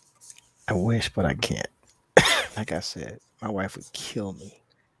 I wish, but I can't. Like I said, my wife would kill me.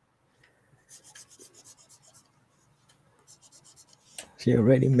 She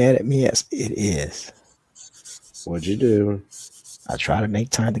already mad at me as it is. What'd you do? I try to make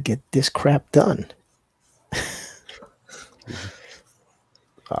time to get this crap done.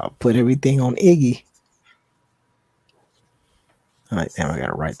 I'll put everything on Iggy. All right, now I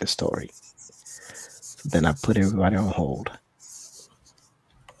gotta write the story. So then I put everybody on hold.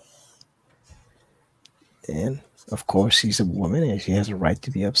 Then, of course, she's a woman and she has a right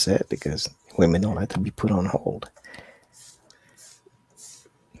to be upset because women don't like to be put on hold.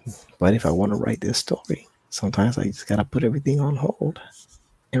 But if I want to write this story, sometimes I just gotta put everything on hold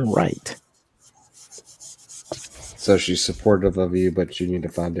and write. So she's supportive of you, but you need to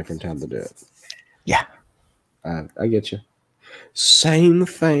find a different time to do it. Yeah. I get you. Same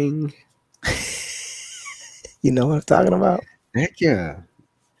thing. You know what I'm talking about? Heck yeah.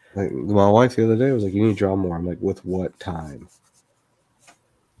 Like my wife the other day was like, "You need to draw more." I'm like, "With what time?"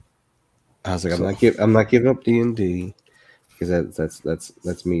 I was like, "I'm not giving up D&D because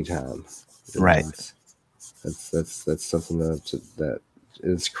that's me time." Right. That's something that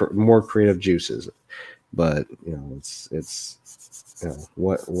it's more creative juices. But it's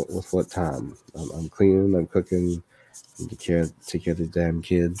what with what time I'm cleaning, I'm cooking, take care of the damn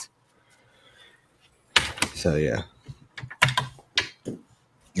kids. So yeah.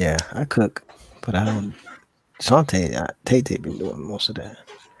 Yeah, I cook, but I don't. Shante, Tay been doing most of the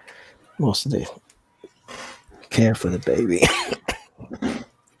care for the baby.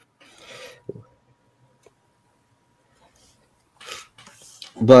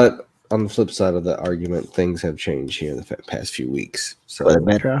 But on the flip side of the argument, things have changed here in the past few weeks. For the So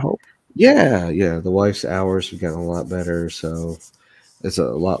better, I hope. yeah, the wife's hours have gotten a lot better. So it's a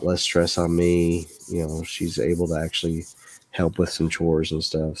lot less stress on me. She's able to actually help with some chores and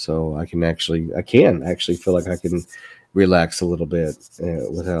stuff. So I can actually feel like I can relax a little bit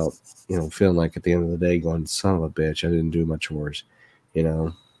without, feeling like at the end of the day going, son of a bitch, I didn't do my chores, you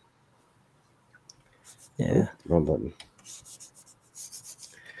know. Yeah. Wrong button.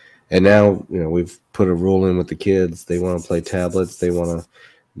 And now, we've put a rule in with the kids. They want to play tablets. They want to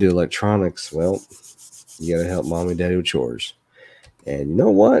do electronics. Well, you got to help mom and daddy with chores. And you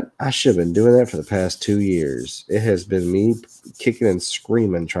know what? I should have been doing that for the past 2 years. It has been me kicking and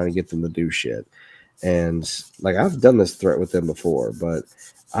screaming trying to get them to do shit. And like I've done this threat with them before, but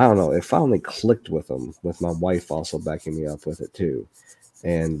I don't know. It finally clicked with them, with my wife also backing me up with it too.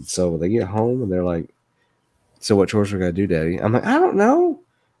 And so they get home and they're like, "So what chores we gotta do, Daddy?" I'm like, "I don't know.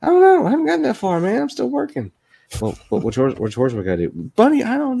 I don't know. I haven't gotten that far, man. I'm still working." Well, what chores we gotta do, buddy?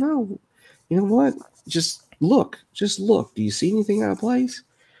 I don't know. You know what? Just look. Just look. Do you see anything out of place?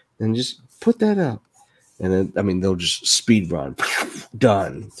 And just put that up. And then, I mean, they'll just speed run.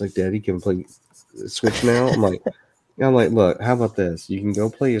 Done. It's like, Daddy, can we play Switch now? I'm like, look, how about this? You can go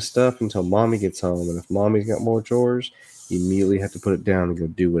play your stuff until mommy gets home. And if mommy's got more chores, you immediately have to put it down and go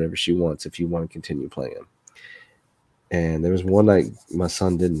do whatever she wants if you want to continue playing. And there was one night my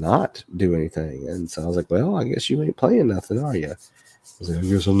son did not do anything. And so I was like, well, I guess you ain't playing nothing, are you? I was like, I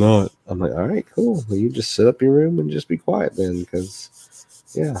guess I'm not. I'm like, all right, cool. Well, you just sit up in your room and just be quiet then, because,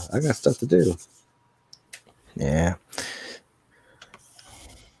 yeah, I got stuff to do. Yeah.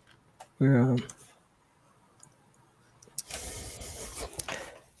 We're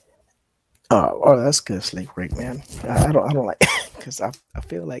oh, that's good, Sleep Rick, man. I don't like because I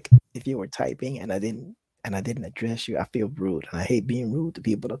feel like if you were typing and I didn't address you, I feel rude, and I hate being rude to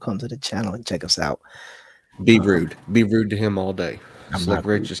people that come to the channel and check us out. Be rude. Be rude to him all day. I'm Slick not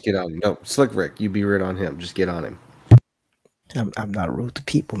Rick, rude. just get on him. No, Slick Rick, you be rude on him. Just get on him. I'm not rude to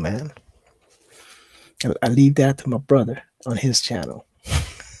people, man. I leave that to my brother on his channel.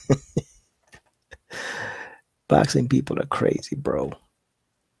 Boxing people are crazy, bro.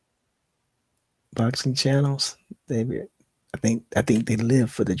 Boxing channels, I think they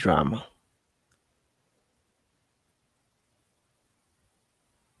live for the drama.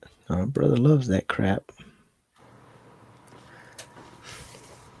 My brother loves that crap.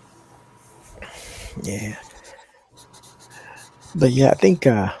 Yeah. But yeah, I think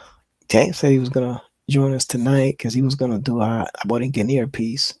Tank said he was gonna join us tonight because he was gonna do our Borinqueneer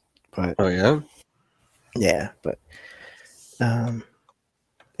piece. But Oh, yeah? yeah, but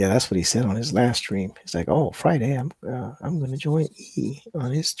yeah, that's what he said on his last stream. He's like, "Oh, Friday, I'm gonna join E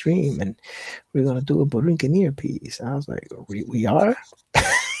on his stream, and we're gonna do a Borinqueneer piece." I was like, "We are."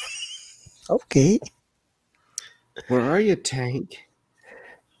 Okay. Where are you, Tank?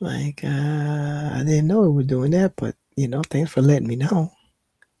 Like, I didn't know we were doing that, but thanks for letting me know.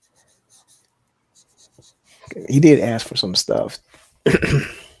 He did ask for some stuff.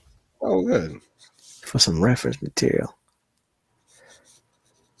 Oh, good. For some reference material.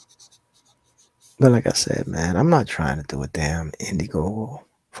 But like I said, man, I'm not trying to do a damn Indigo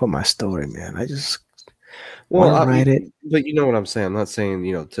for my story, man. I just want to write it. But you know what I'm saying. I'm not saying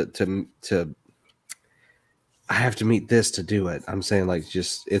to. I have to meet this to do it. I'm saying like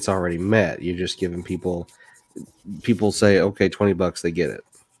just it's already met. You're just giving people. People say okay, $20, they get it.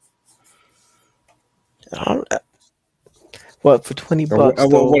 Well, for $20,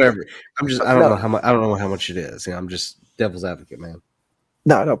 or whatever. I don't no, know how much. I don't know how much it is. I'm just devil's advocate, man.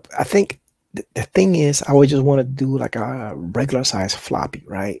 No. I think the thing is, I would just want to do like a regular size floppy,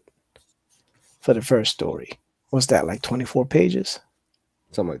 right? For the first story. What's that, like 24 pages?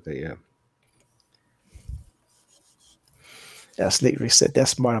 Something like that, yeah. Yeah, Sleep said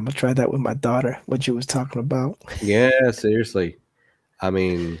that's smart. I'm gonna try that with my daughter. What you was talking about? Yeah, seriously. I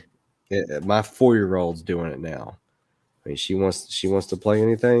mean, my 4-year-old's doing it now. I mean, she wants to play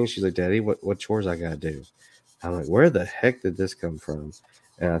anything. She's like, Daddy, what chores I gotta do? I'm like, where the heck did this come from?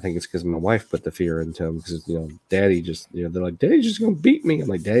 And I think it's because my wife put the fear into him because, daddy just, they're like, daddy's just going to beat me. I'm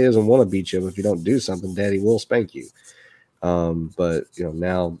like, daddy doesn't want to beat you. If you don't do something, daddy will spank you. But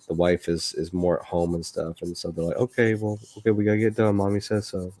now the wife is more at home and stuff. And so they're like, okay, we got to get done. Mommy says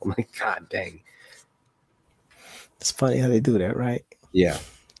so. I'm like, God dang. It's funny how they do that, right? Yeah.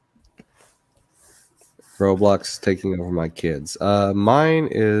 Roblox taking over my kids. Mine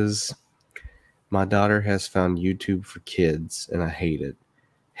is my daughter has found YouTube for kids and I hate it.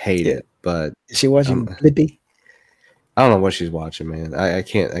 But is she watching Blippi? I don't know what she's watching, man. I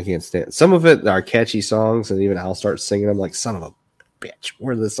can't stand some of it are catchy songs, and even I'll start singing. I'm like, son of a bitch,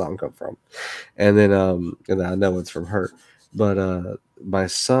 where did this song come from? And then I know it's from her. But my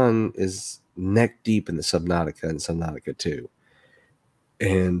son is neck deep in the Subnautica and Subnautica 2.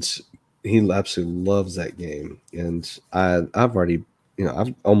 And he absolutely loves that game. And I've already,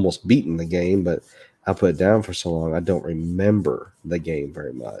 I've almost beaten the game, but I put it down for so long I don't remember the game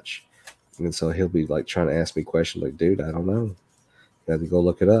very much. And so he'll be like trying to ask me questions like, dude, I don't know. You have to go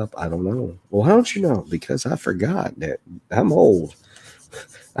look it up. I don't know. Well, how don't you know? Because I forgot that I'm old.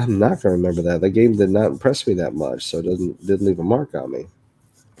 I'm not going to remember that. The game did not impress me that much, so it didn't leave a mark on me.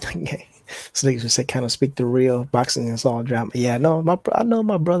 Okay. So they just say kind of speak the real. Boxing is all drama. Yeah, no, I know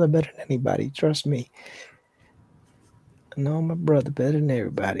my brother better than anybody. Trust me. I know my brother better than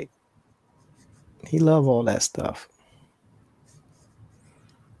everybody. He love all that stuff.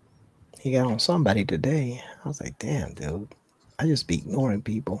 He got on somebody today. I was like, damn, dude. I just be ignoring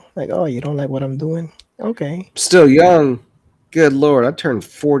people. Like, oh, you don't like what I'm doing? Okay. Still young. Good Lord. I turned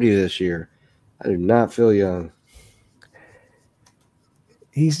 40 this year. I do not feel young.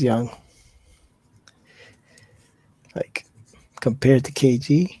 He's young. Like, compared to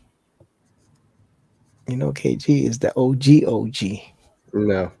KG, KG is the OG.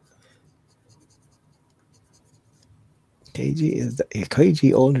 No.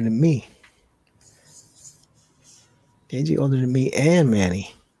 KG older than me. KG older than me and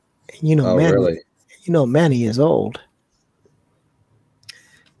Manny. And Manny. Really? Manny is old.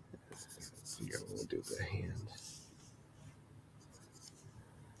 We'll do the hand.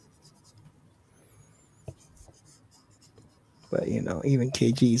 But even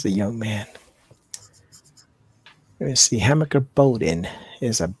KG is a young man. Let me see. Hammaker Bowden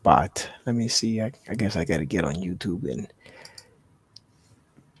is a bot. Let me see. I guess I got to get on YouTube and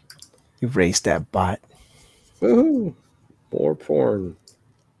erase that bot. Woohoo! More porn.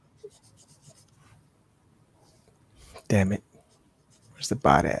 Damn it. Where's the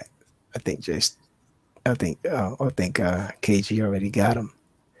bot at? I think KG already got him.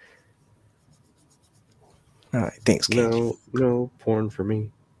 All right, thanks, KG. No porn for me.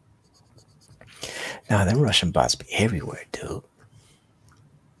 Nah, them Russian bots be everywhere, dude.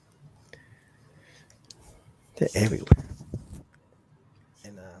 They're everywhere.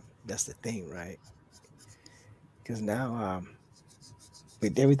 And that's the thing, right? Because now,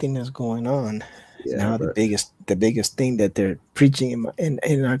 with everything that's going on, now the biggest thing that they're preaching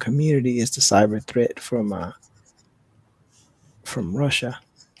in our community is the cyber threat from Russia.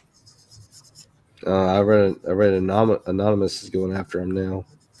 I read Anonymous is going after him now.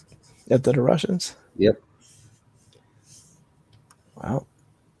 After the Russians? Yep. Well,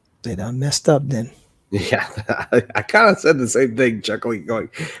 they done messed up then. Yeah, I kind of said the same thing, chuckling, going,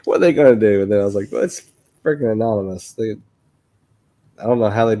 "What are they going to do?" And then I was like, "Well, it's freaking Anonymous. I don't know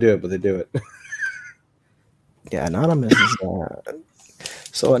how they do it, but they do it." Yeah, Anonymous is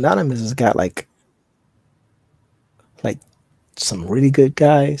so Anonymous has got like some really good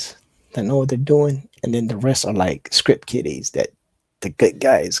guys that know what they're doing, and then the rest are like script kiddies that the good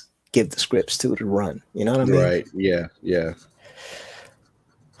guys give the scripts to run. You know what I mean? Right. Yeah.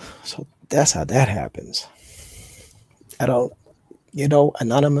 So that's how that happens. I don't,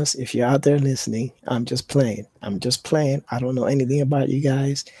 Anonymous, if you're out there listening, I'm just playing. I don't know anything about you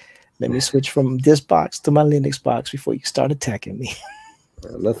guys. Let me switch from this box to my Linux box before you start attacking me.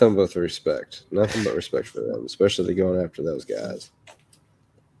 Nothing but respect. Nothing but respect for them, especially going after those guys.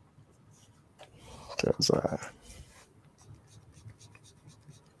 Because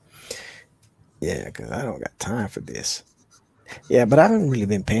I don't got time for this. Yeah, but I haven't really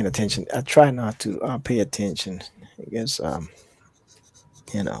been paying attention. I try not to pay attention. I guess, I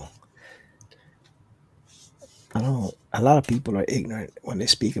don't. A lot of people are ignorant when they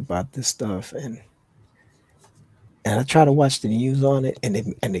speak about this stuff, and I try to watch the news on it, and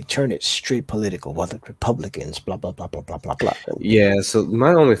they turn it straight political. Well, the Republicans, blah blah blah blah blah blah blah. Yeah. So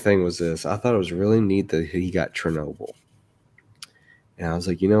my only thing was this: I thought it was really neat that he got Chernobyl, and I was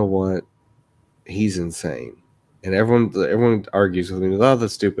like, you know what? He's insane. And everyone argues with me. Oh,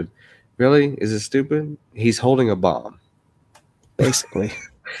 that's stupid. Really? Is it stupid? He's holding a bomb. Basically.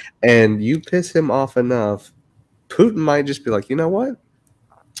 And you piss him off enough, Putin might just be like, you know what?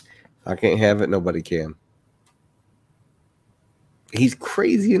 I can't have it. Nobody can. He's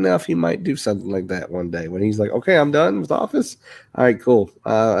crazy enough. He might do something like that one day when he's like, okay, I'm done with office. All right, cool.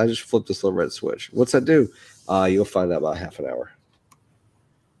 I just flipped this little red switch. What's that do? You'll find out about half an hour.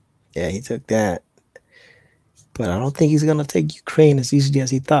 Yeah, he took that. But I don't think he's gonna take Ukraine as easily as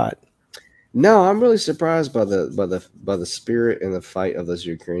he thought. No, I'm really surprised by the spirit and the fight of those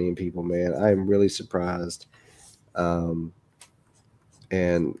Ukrainian people, man. I am really surprised. Um,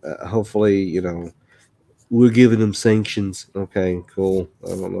 and hopefully, we're giving them sanctions. Okay, cool. I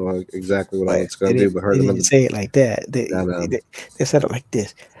don't know exactly what all But it's going to do, but they hurt them in didn't the. say it like that. I know. They said it like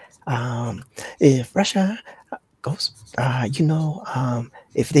this. If Russia goes,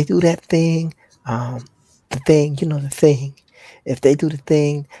 if they do that thing, the thing, the thing. If they do the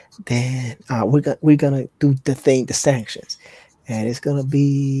thing, then we're gonna do the thing, the sanctions, and it's gonna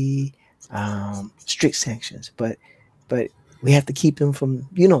be strict sanctions. But we have to keep them from,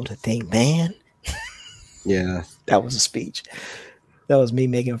 the thing, man. Yeah. That was a speech. That was me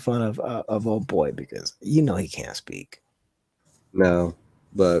making fun of old boy because he can't speak. No,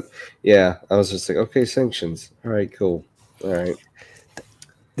 but yeah, I was just like, okay, sanctions. All right, cool. All right.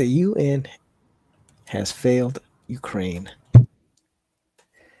 The UN has failed Ukraine, and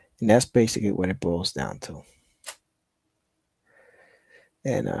that's basically what it boils down to.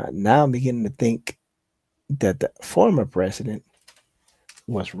 And now I'm beginning to think that the former president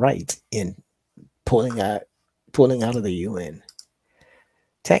was right in pulling out pulling out of the UN.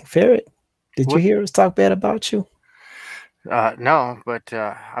 Tank Ferret, did you What? hear us talk bad about you? No, but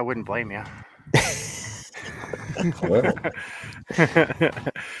I wouldn't blame you. Well,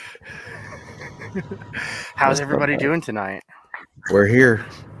 How's everybody doing tonight? we're here.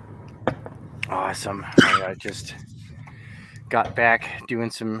 Awesome. I just got back doing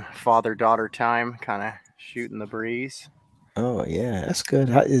some father-daughter time, kind of shooting the breeze. Oh yeah, that's good.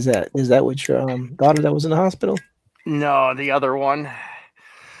 How, is that with your daughter that was in the hospital? No, the other one,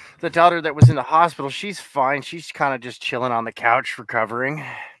 the daughter that was in the hospital, she's fine. She's kind of just chilling on the couch recovering.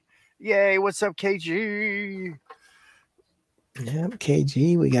 Yay, what's up, KG? Yeah,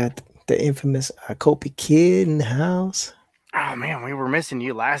 KG. We got the infamous Kopi Kid in the house. Oh man, we were missing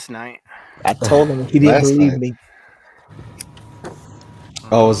you last night. I told him he didn't Last believe night. me.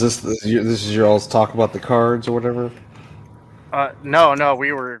 Oh, is this is your all's talk about the cards or whatever? No,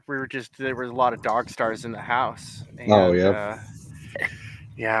 we were just there was a lot of dog stars in the house, Oh, and yep.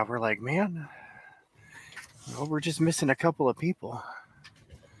 yeah, we're like, man, well, we're just missing a couple of people.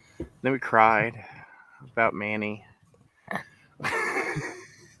 Then we cried about Manny.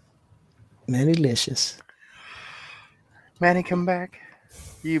 Manny-licious. Manny, come back.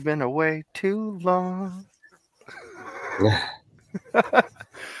 You've been away too long.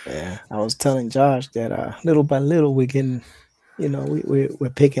 Yeah, I was telling Josh that little by little we're getting, we're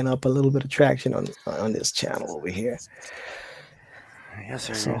picking up a little bit of traction on this channel over here. Yes,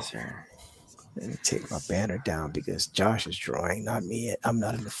 sir. So Yes, sir. let me take my banner down because Josh is drawing, not me. I'm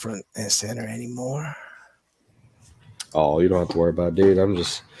not in the front and center anymore. Oh, you don't have to worry about it, dude. I'm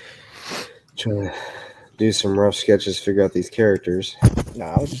just trying to do some rough sketches, figure out these characters. No,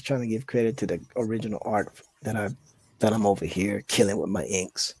 I was just trying to give credit to the original art that I'm over here killing with my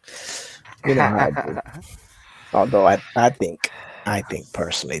inks. You know how I do. Although I think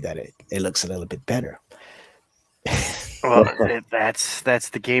personally that it looks a little bit better. Well, that's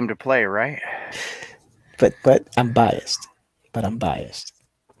the game to play, right? But I'm biased.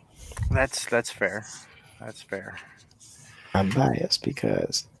 That's fair. That's fair. I'm biased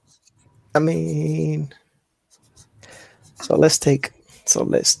because I mean, let's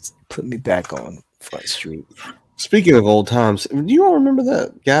put me back on Front Street. Speaking of old times, do you all remember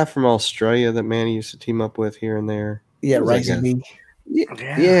that guy from Australia that Manny used to team up with here and there? Yeah, What was that Rising guy? Me.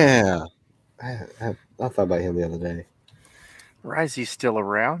 Yeah. I thought about him the other day. Risey's still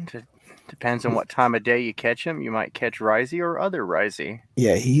around. It depends on what time of day you catch him. You might catch Risey or other Risey.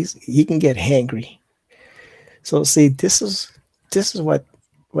 Yeah, he can get hangry. So see, this is what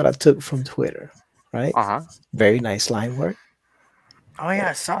I took from Twitter, right? Uh-huh. Very nice line work. Oh yeah,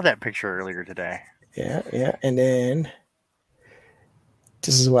 I saw that picture earlier today. Yeah. And then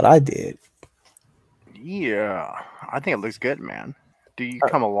this is what I did. Yeah, I think it looks good, man. Do you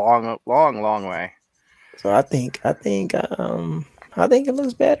come a long way? So I think it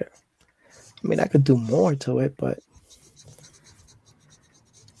looks better. I mean, I could do more to it, but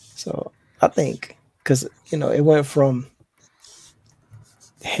so I think because it went from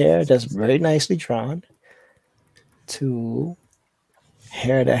hair that's very nicely drawn to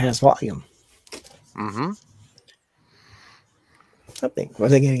hair that has volume. Mm-hmm. I think.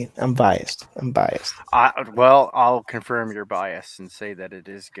 Well, again, I'm biased. I'm biased. Well, I'll confirm your bias and say that it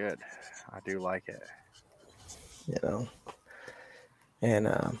is good. I do like it. You know, and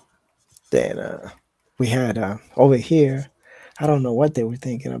then we had over here. I don't know what they were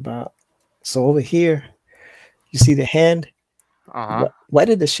thinking about. So over here, you see the hand. Uh Why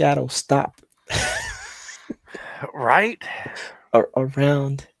did the shadow stop huh. Right.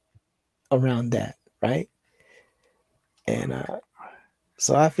 around that, right? And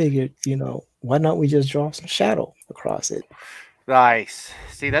so I figured, why not we just draw some shadow across it? Nice.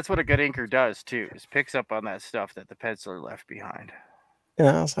 See, that's what a good inker does too. Is picks up on that stuff that the penciler left behind. And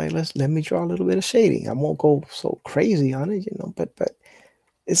I was like, let me draw a little bit of shading. I won't go so crazy on it, but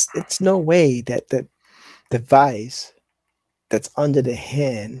it's no way that the device that's under the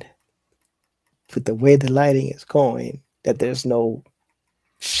hand, with the way the lighting is going, that there's no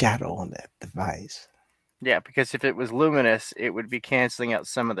shadow on that device. Yeah, because if it was luminous, it would be canceling out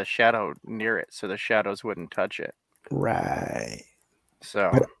some of the shadow near it, so the shadows wouldn't touch it. Right. So,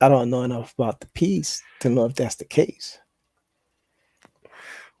 But I don't know enough about the piece to know if that's the case.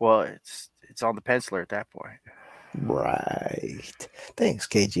 well, it's on the penciler at that point. Right. Thanks,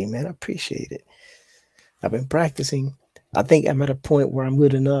 KG, man. I appreciate it. I've been practicing. I think I'm at a point where I'm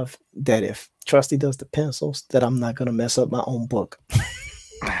good enough that if Trusty does the pencils, that I'm not gonna mess up my own book.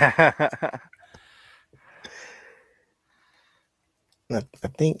 I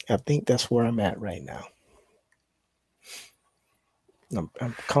think that's where I'm at right now. I'm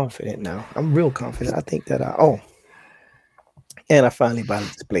confident now. I'm real confident. I think that and I finally bought a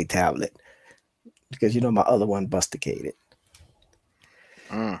display tablet because my other one busticated.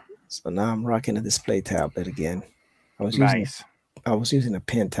 So now I'm rocking a display tablet again. I was Nice. using a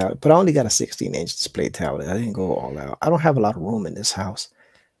pen tablet, but I only got a 16-inch display tablet. I didn't go all out. I don't have a lot of room in this house,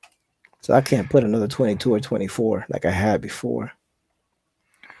 so I can't put another 22 or 24 like I had before.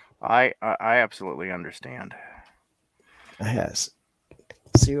 I absolutely understand. I has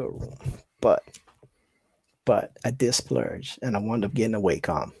 0 room, but I did splurge, and I wound up getting a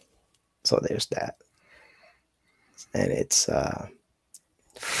Wacom. So there's that, and it's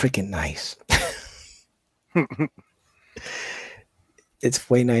freaking nice. It's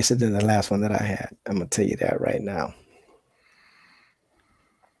way nicer than the last one that I had. I'm gonna tell you that right now.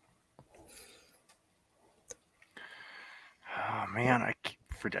 Oh man, I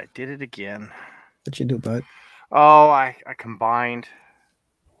did it again. What you do, bud? Oh, I combined.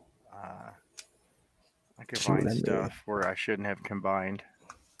 I combined Shoot, stuff where I shouldn't have combined.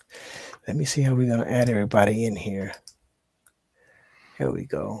 Let me see how we're gonna add everybody in here. Here we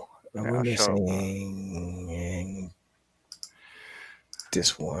go. Now we're missing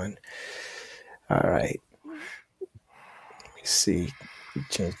this one. All right. Let me see. We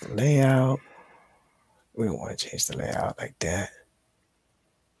change the layout. We don't want to change the layout like that.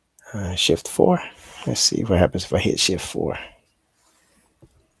 Shift 4. Let's see what happens if I hit Shift 4.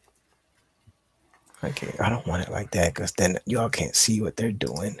 Okay, I don't want it like that because then y'all can't see what they're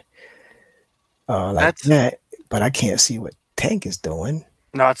doing. Like that, but I can't see what Tank is doing.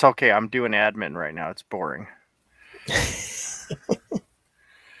 No, it's okay. I'm doing admin right now. It's boring.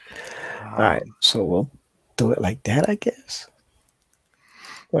 All right, so we'll do it like that, I guess.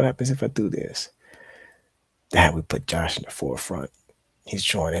 What happens if I do this? That we put Josh in the forefront. He's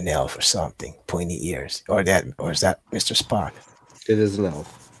drawing an elf or something, pointy ears, or is that Mr. Spock? It is an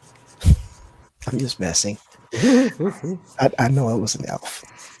elf. I'm just messing. I know it was an elf,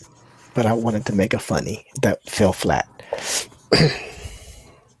 but I wanted to make a funny that fell flat.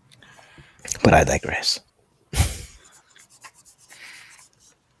 But I digress.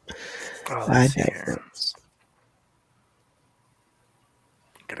 I digress.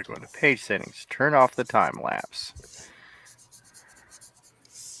 Gotta go into page settings. Turn off the time lapse.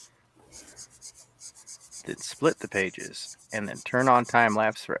 Then split the pages, and then turn on time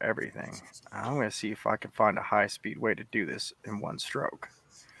lapse for everything. I'm gonna see if I can find a high-speed way to do this in one stroke.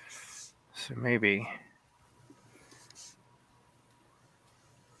 So maybe.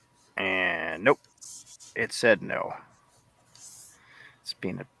 And nope. It said no. It's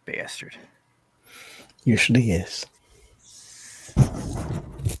being a bastard. Usually is.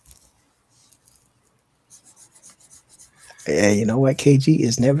 Yeah, you know what, KG?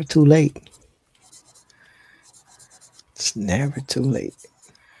 It's never too late. It's never too late.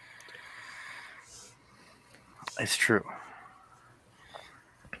 It's true.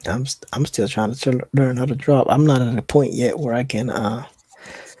 I'm still trying to learn how to drop. I'm not at a point yet where I can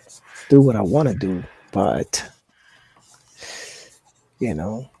do what I want to do, but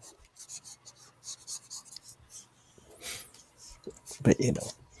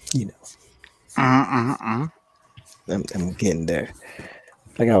But I'm getting there.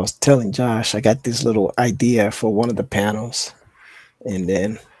 Like I was telling Josh, I got this little idea for one of the panels, and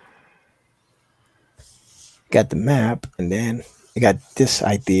then got the map, and then I got this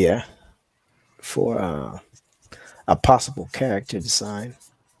idea for a possible character design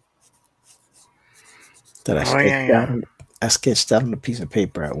that Oh yeah. I sketched out on a piece of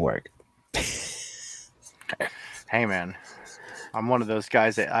paper at work. Hey man, I'm one of those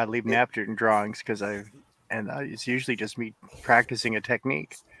guys that I leave napkin drawings because it's usually just me practicing a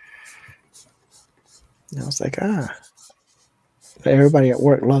technique. And I was like, everybody at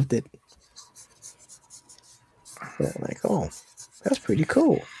work loved it. And I'm like, oh, that's pretty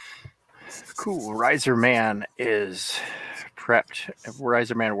cool. Cool. Riser Man is prepped.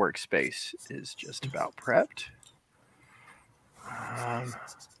 Riser Man workspace is just about prepped.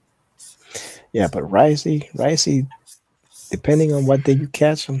 Yeah, but Ricey, depending on what day you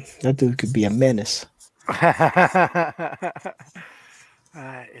catch him, that dude could be a menace.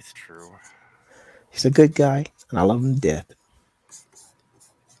 It's true. He's a good guy, and I love him to death.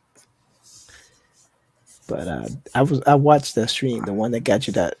 But I watched the stream, the one that got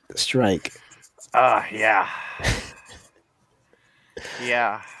you that strike. Yeah.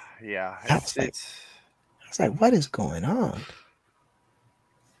 Yeah. I was like, what is going on?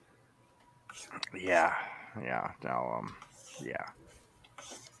 Yeah. No, yeah.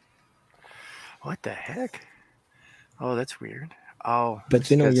 What the heck? Oh, that's weird. Oh, but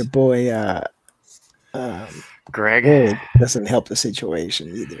you know your boy Greg doesn't help the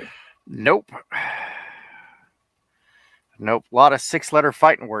situation either. Nope. A lot of 6-letter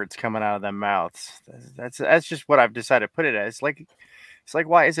fighting words coming out of them mouths. That's just what I've decided to put it as. It's like,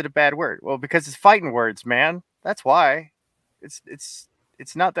 why is it a bad word? Well, because it's fighting words, man. That's why. It's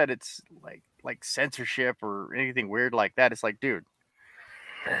not that it's like censorship or anything weird like that. It's like, dude,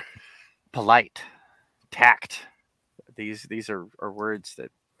 polite, tact. These are words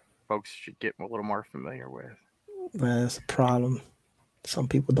that folks should get a little more familiar with. Well, that's a problem. Some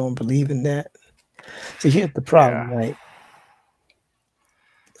people don't believe in that. So here's the problem, right?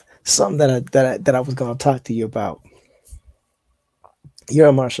 Something that I was going to talk to you about. You're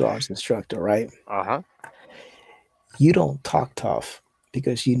a martial arts instructor, right? You don't talk tough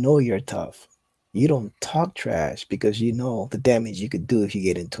because you know you're tough. You don't talk trash because you know the damage you could do if you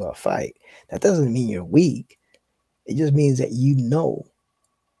get into a fight. That doesn't mean you're weak. It just means that you know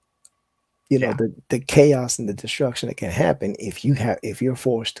the chaos and the destruction that can happen if you're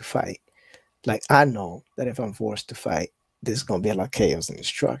forced to fight. Like I know that if I'm forced to fight, there's gonna be a lot of chaos and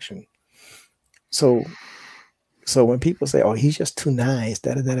destruction. So when people say, "Oh, he's just too nice,"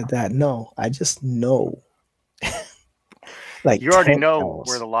 no, I just know. Like you already know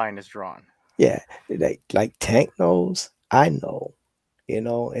where the line is drawn. Yeah, like Tank knows. I know,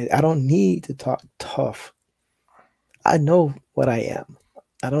 and I don't need to talk tough. I know what I am.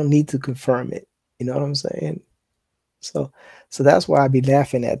 I don't need to confirm it. You know what I'm saying? So that's why I be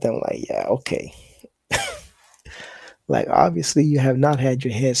laughing at them. Like, yeah, okay. Like, obviously, you have not had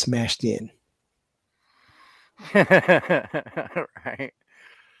your head smashed in. Right.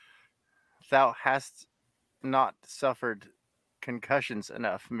 Thou hast not suffered concussions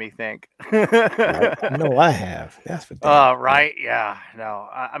enough, think. No, I have. That's for damn. Right. Yeah. No.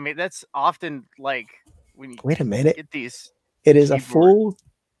 I mean, that's often like when you wait a minute. Get these. It is a full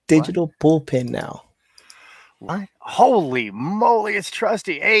digital bullpen now. What? Holy moly! It's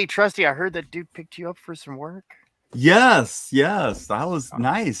Trusty. Hey, Trusty, I heard that dude picked you up for some work. Yes, that was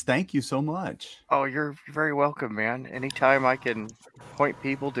nice. Thank you so much. Oh, you're very welcome, man. Anytime I can point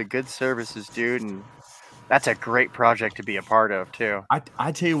people to good services, dude, and that's a great project to be a part of, too.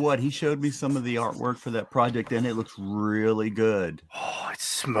 I tell you what, he showed me some of the artwork for that project, and it looks really good. Oh, it's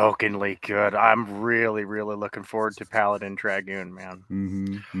smokingly good. I'm really, really looking forward to Paladin Dragoon,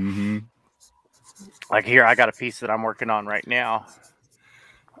 man. Like here, I got a piece that I'm working on right now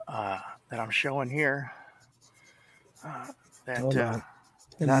that I'm showing here. Hold on.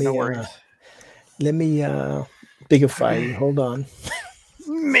 Let me bigify you. Hold on.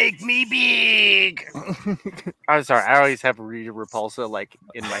 Make me big. I'm sorry. I always have Rita Repulsa like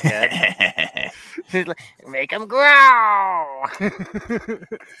in my head. Make him grow.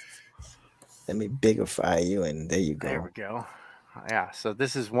 Let me bigify you, and there you go. There we go. Yeah. So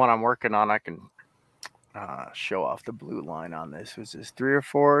this is one I'm working on. I can show off the blue line on this. Was this 3 or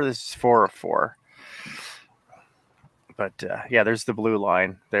 4? This is 4 or 4. But yeah, there's the blue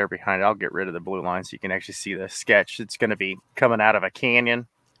line there behind it. I'll get rid of the blue line so you can actually see the sketch. It's going to be coming out of a canyon.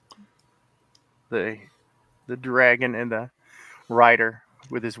 The dragon and the rider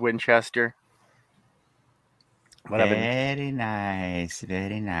with his Winchester. Very nice.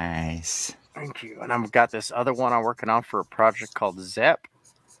 Very nice. Thank you. And I've got this other one I'm working on for a project called Zep.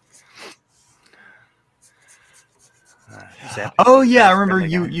 Zep Oh yeah, I is remember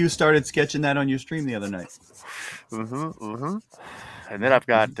friendly guy. you started sketching that on your stream the other night. And then I've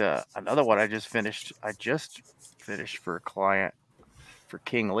got another one I just finished for a client for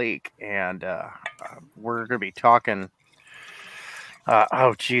King Leak, and we're going to be talking.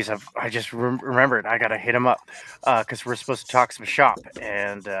 Oh geez, I just remembered. I gotta hit him up because we're supposed to talk some shop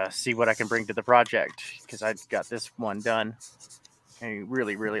and see what I can bring to the project, because I got this one done and he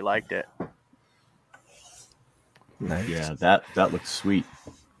really, really liked it. Nice. Yeah, that looks sweet.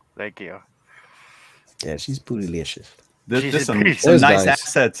 Thank you. Yeah, she's bootylicious. There's some That's nice nice.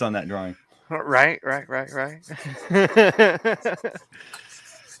 assets on that drawing. Right.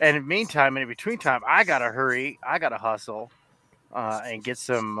 And in the meantime, in between time, I gotta hurry. I gotta hustle and get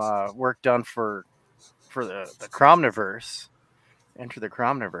some work done for the Cromniverse. Enter the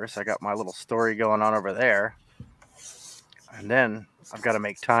Cromniverse. I got my little story going on over there, and then I've got to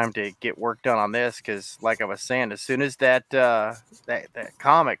make time to get work done on this, because, like I was saying, as soon as that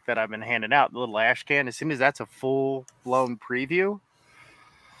comic that I've been handing out, the little ash can, as soon as that's a full blown preview,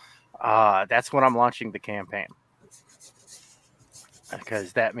 that's when I'm launching the campaign.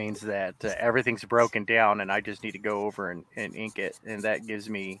 Because that means that everything's broken down and I just need to go over and ink it. And that gives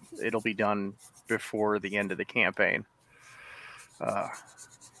me, it'll be done before the end of the campaign.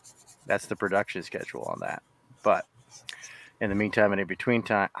 That's the production schedule on that. But in the meantime and in between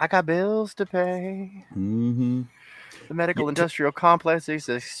time, I got bills to pay. Mm-hmm. The medical industrial complex is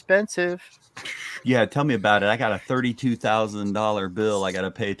expensive. Yeah, tell me about it. I got a $32,000 bill I got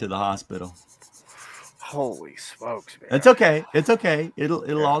to pay to the hospital. Holy smokes, man. It's okay. It's okay.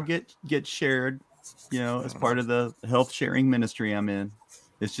 It'll all get shared, as part of the health sharing ministry I'm in.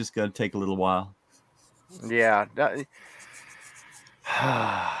 It's just going to take a little while. Yeah.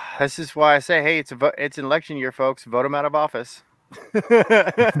 This is why I say, hey, it's an election year, folks. Vote them out of office.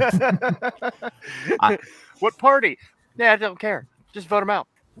 What party? Yeah, I don't care. Just vote them out.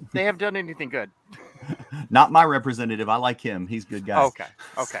 They haven't done anything good. Not my representative. I like him. He's a good guy.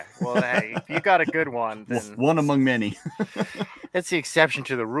 Okay. Well, hey, if you got a good one, then one among many. It's the exception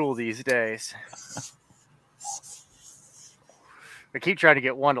to the rule these days. I keep trying to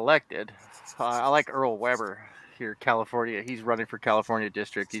get one elected. I like Earl Weber here, California. He's running for California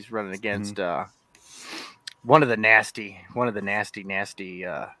district. He's running against one of the nasty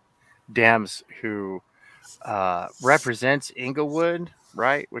Dems who represents Inglewood,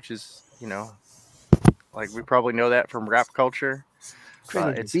 right? Which is, like, we probably know that from rap culture.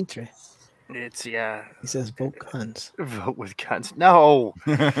 It's yeah. He says vote guns. Vote with guns. No.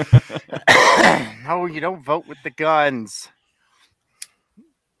 No, you don't vote with the guns.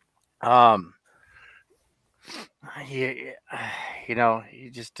 You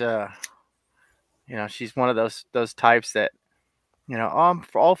just she's one of those types that, I'm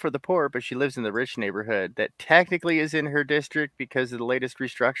all for the poor, but she lives in the rich neighborhood that technically is in her district because of the latest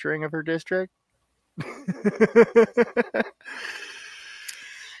restructuring of her district.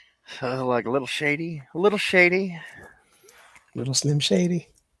 So, like, a little shady, little Slim Shady.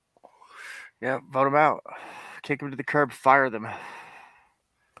 Yeah, vote them out, kick them to the curb, fire them.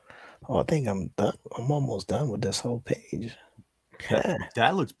 Oh, I think I'm done. I'm almost done with this whole page.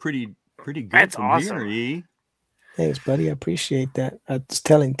 That looks pretty good. That's from awesome. Here, E. Thanks, buddy. I appreciate that. I was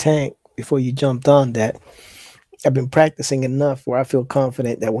telling Tank before you jumped on that I've been practicing enough where I feel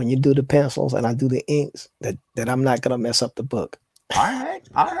confident that when you do the pencils and I do the inks, that I'm not gonna mess up the book. All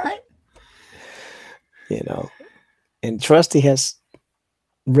right. And Trusty has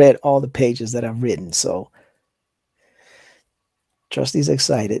read all the pages that I've written, so Trusty's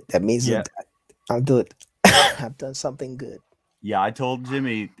excited. That means that I'll do it. I've done something good. Yeah, I told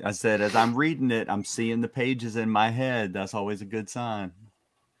Jimmy, I said, as I'm reading it, I'm seeing the pages in my head. That's always a good sign.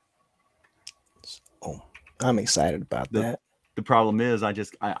 Oh, I'm excited about that. The problem is I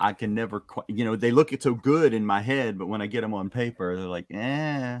can never quite, they look so good in my head, but when I get them on paper, they're like,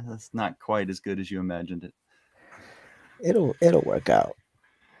 that's not quite as good as you imagined it. It'll work out.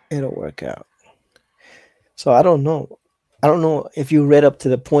 It'll work out. So I don't know if you read up to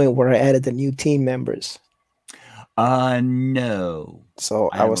the point where I added the new team members. No. So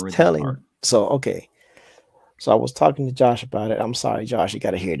I was telling. So okay. So I was talking to Josh about it. I'm sorry, Josh. You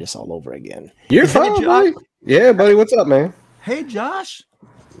got to hear this all over again. You're fine, buddy. Yeah, buddy. What's up, man? Hey, Josh.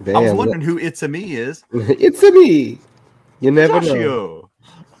 Damn, I was wondering who It's a Me is. It's a me. You never know.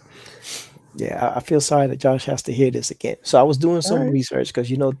 Yeah, I feel sorry that Josh has to hear this again. So I was doing some research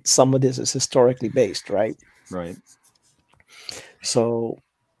because some of this is historically based, right? Right. So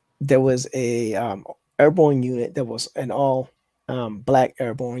there was a airborne unit that was an black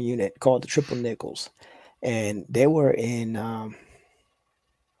airborne unit called the Triple Nickels, and they were in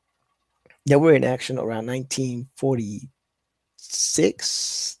action around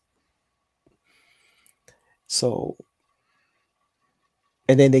 1946. So,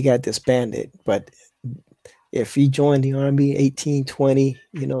 and then they got disbanded. But if you join the army 18, 20,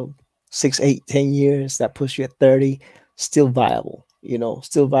 6, 8, 10 years, that puts you at 30, still viable,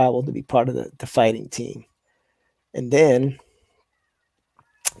 still viable to be part of the fighting team. And then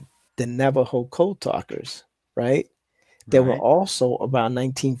the Navajo Code Talkers, right? They were also around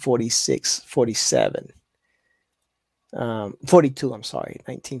 1946, 47. 42, I'm sorry,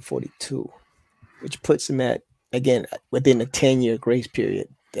 1942, which puts them at, again, within a 10-year grace period,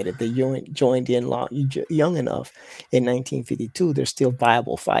 that if they joined in young enough in 1952, they're still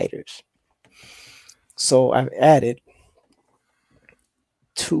viable fighters. So I've added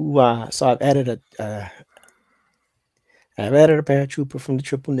a paratrooper from the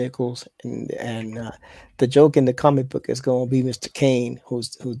Triple Nickels, and the joke in the comic book is going to be Mr. Kane,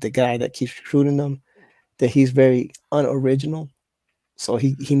 who's the guy that keeps recruiting them, that he's very unoriginal. So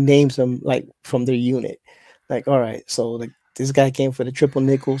he names them like from their unit. Like, all right, so this guy came for the Triple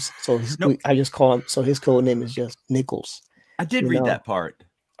Nickels, so I just call him. So his code name is just Nickels. I did read that part.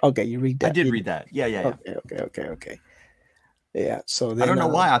 Okay, you read that. I did read that. Yeah. Okay. Yeah. So then, I don't know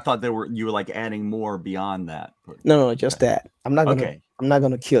why I thought you were like adding more beyond that. But, no, just that. I'm not gonna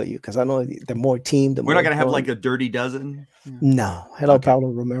kill you because I know the more team, the we're more not gonna have like a dirty dozen. No. Hello, Paulo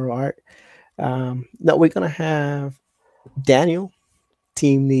Romero art. No, we're gonna have Daniel,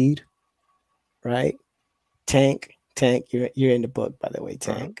 team lead, right? Tank, you're in the book, by the way.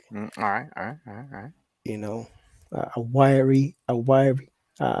 Tank. All right. A wiry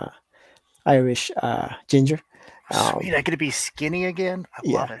Irish ginger. Sweet, I could be skinny again. I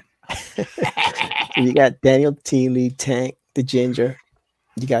love it. You got Daniel, team lead, Tank, the ginger.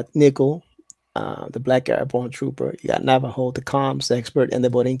 You got Nickel, the black airborne trooper. You got Navajo, the comms expert, and the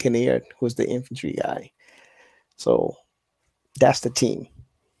Borinqueneer, who's the infantry guy. So that's the team.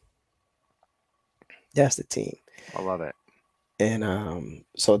 I love it. And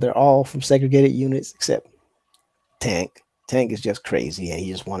so they're all from segregated units except Tank. Tank is just crazy, and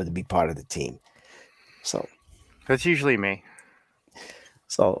he just wanted to be part of the team. So that's usually me.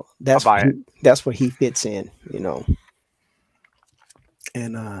 So that's where he fits in,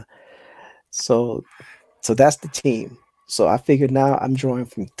 And so that's the team. So I figured now I'm drawing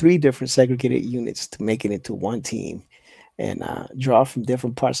from 3 different segregated units to make it into one team, and draw from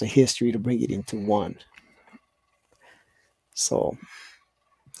different parts of history to bring it into one. So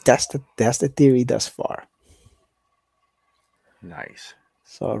that's the theory thus far. Nice.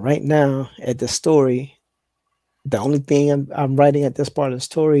 So right now at the story, the only thing I'm writing at this part of the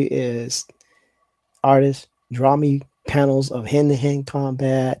story is, artist, draw me panels of hand-to-hand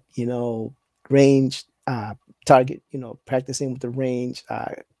combat, range, target, practicing with the range,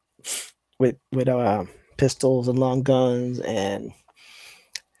 with pistols and long guns. And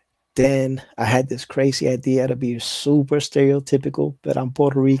then I had this crazy idea to be super stereotypical, but I'm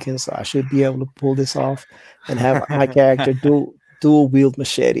Puerto Rican, so I should be able to pull this off and have my character dual wield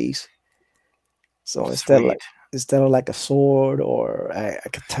machetes. So instead of like a sword or a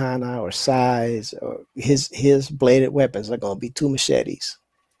katana or sais, or his bladed weapons are going to be 2 machetes,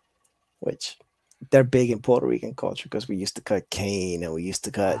 which they're big in Puerto Rican culture because we used to cut cane and we used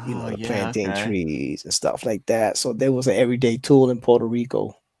to cut, the plantain trees and stuff like that. So there was an everyday tool in Puerto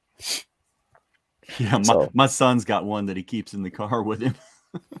Rico. Yeah, my son's got one that he keeps in the car with him.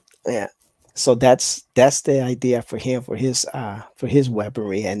 Yeah. So that's the idea for him, for his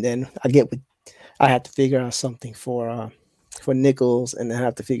weaponry. And then I had to figure out something for Nichols, and then I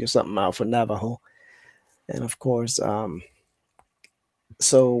have to figure something out for Navajo. And of course,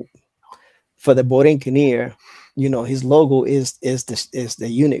 so for the Borinqueneer, his logo is the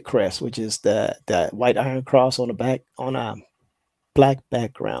unit crest, which is the white iron cross on the back on a black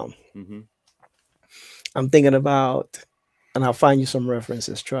background. Mm-hmm. I'm thinking about, and I'll find you some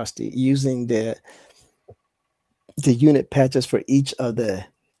references, Trusty, using the unit patches for each of the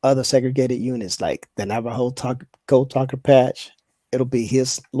other segregated units, like the Navajo Code Talker patch. It'll be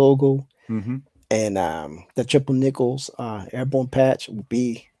his logo. Mm-hmm. And the Triple Nickels airborne patch will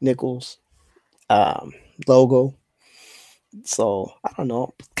be Nickels logo. So I don't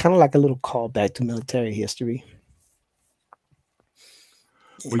know, kind of like a little callback to military history.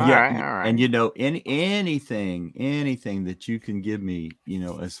 Well, yeah, all right. And anything that you can give me,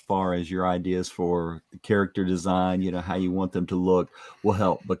 as far as your ideas for character design, how you want them to look, will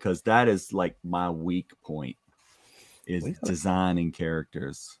help, because that is like my weak point, is designing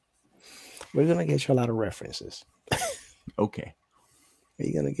characters. We're gonna get you a lot of references. Okay.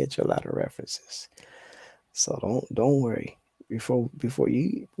 You're gonna get you a lot of references. So don't worry. Before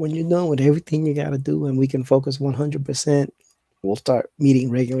you when you're done with everything you gotta do and we can focus 100%, we'll start meeting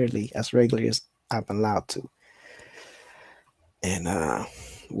regularly as I'm allowed to. And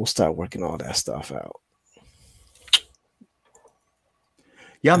we'll start working all that stuff out.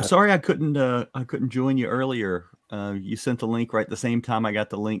 Yeah, I'm sorry I couldn't join you earlier. You sent the link right at the same time I got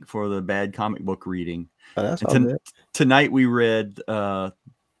the link for the bad comic book reading. Oh, that's all good. Tonight we read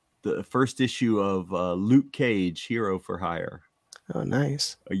the first issue of Luke Cage, Hero for Hire. Oh,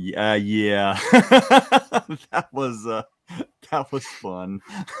 nice. Yeah. that was fun.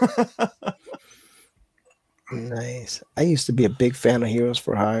 Nice. I used to be a big fan of Heroes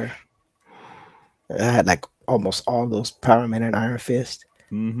for Hire. I had like almost all those Power Man and Iron Fist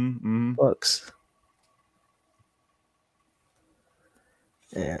books.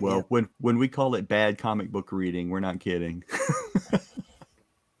 Yeah, well, yeah. When we call it bad comic book reading, we're not kidding.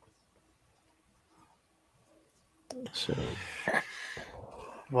 So,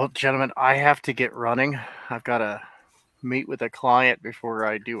 well, gentlemen, I have to get running. I've got to meet with a client before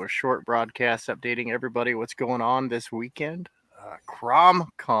I do a short broadcast updating everybody what's going on this weekend.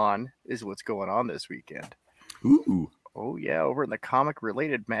 CromCon is what's going on this weekend. Ooh. Oh, yeah, over in the Comic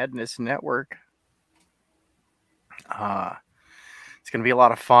Related Madness Network. It's going to be a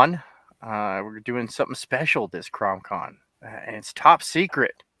lot of fun. We're doing something special this CromCon, and it's top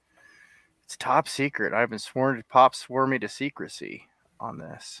secret. It's top secret. I've been sworn. Pop swore me to secrecy on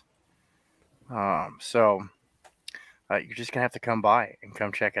this. So you're just gonna have to come by and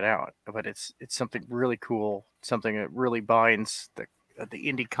come check it out. But it's something really cool. Something that really binds the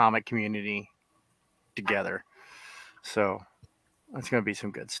indie comic community together. So that's gonna be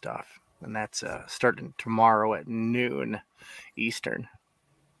some good stuff. And that's starting tomorrow at noon Eastern.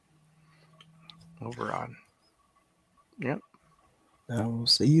 Over on. Yep. I will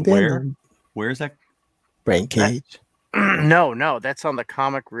see you there. Where's that? Brain Cage. No, that's on the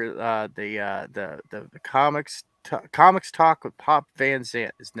comic. The comics talk with Pop Van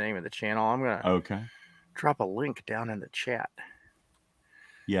Zant is the name of the channel. I'm gonna drop a link down in the chat.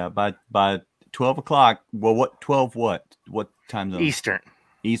 Yeah, by 12 o'clock. Well, what 12? What time zone? Eastern.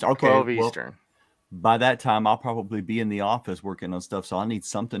 Okay, 12 Eastern. By that time, I'll probably be in the office working on stuff, so I'll need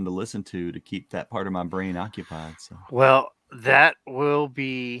something to listen to keep that part of my brain occupied. So. Well, that will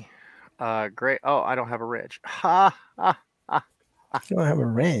be great. Oh, I don't have a wrench. Ha. You don't have a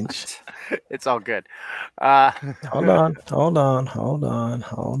wrench. It's all good. Hold on.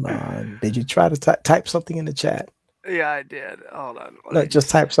 Did you try to type something in the chat? Yeah, I did. Hold on. No, just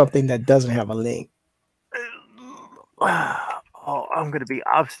type something that doesn't have a link. Oh, I'm going to be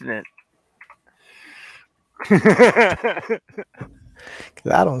obstinate. Because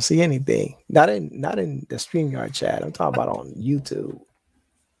I don't see anything. Not in the StreamYard chat. I'm talking about on YouTube.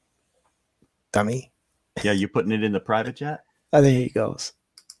 Dummy. Yeah, you putting it in the private chat? Oh, there he goes.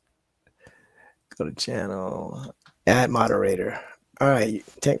 Go to channel. Add moderator. All right.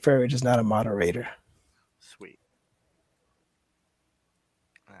 Tech Fairy is not a moderator. Sweet.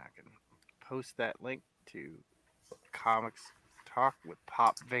 I can post that link to Comics Talk with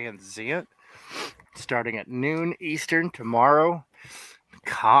Pop Van Zant starting at noon Eastern tomorrow.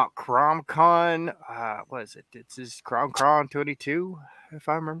 CromCon, what is it? It's his CromCon 22, if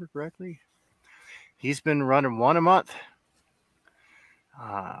I remember correctly. He's been running one a month.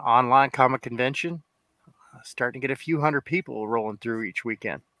 Online comic convention. Starting to get a few hundred people rolling through each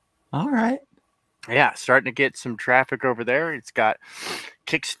weekend. All right. Yeah, starting to get some traffic over there. It's got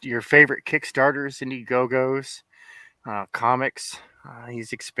your favorite Kickstarters, Indiegogos, comics.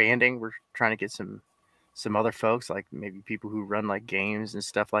 He's expanding. We're trying to get some other folks, like maybe people who run like games and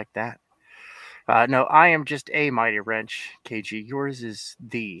stuff like that. No, I am just a Mighty Wrench, KG. Yours is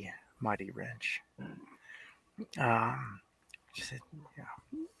the Mighty Wrench.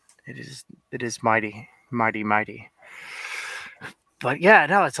 It is mighty. But yeah,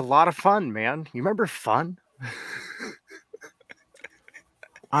 no, it's a lot of fun, man. You remember fun?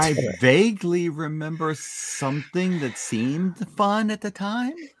 I vaguely remember something that seemed fun at the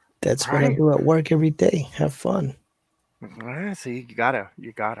time. That's what I do at work every day. Have fun. See, you gotta.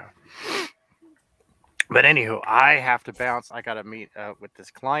 But anywho, I have to bounce. I gotta meet with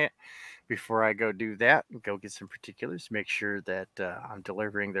this client before I go do that and go get some particulars. Make sure that I'm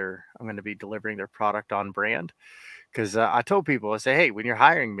going to be delivering their product on brand. Because I told people, I say, hey, when you're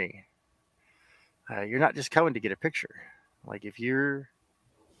hiring me, you're not just coming to get a picture. Like if you're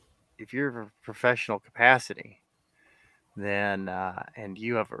a professional capacity, then and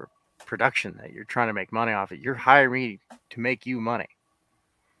you have a production that you're trying to make money off it, you're hiring me to make you money.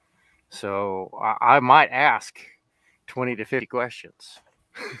 So I might ask 20 to 50 questions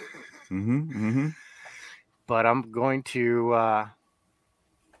But I'm going to.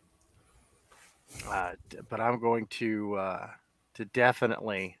 But I'm going to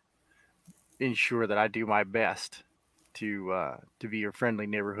definitely ensure that I do my best to be your friendly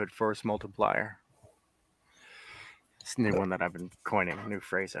neighborhood force multiplier. It's a new one that I've been coining, a new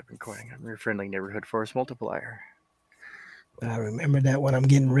phrase I've been coining. I'm your friendly neighborhood force multiplier. I remember that when I'm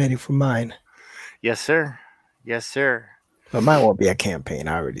getting ready for mine. Yes, sir. Yes, sir. But mine won't be a campaign.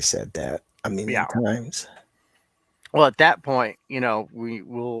 I already said that a million times. Well, at that point,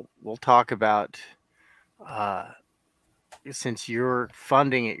 we'll talk about since you're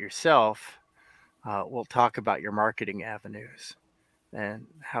funding it yourself, we'll talk about your marketing avenues and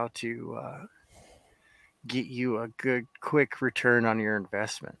how to get you a good, quick return on your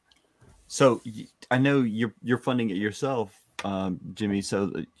investment. So I know you're funding it yourself, Jimmy. So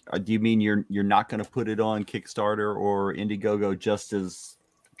do you mean you're not going to put it on Kickstarter or Indiegogo just as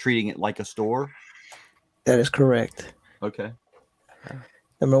treating it like a store? That is correct. Okay.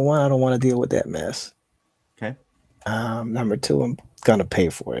 Number one, I don't want to deal with that mess. Okay. Number two, I'm gonna pay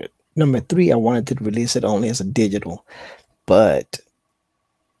for it. Number three, I wanted to release it only as a digital, but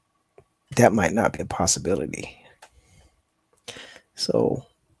that might not be a possibility. So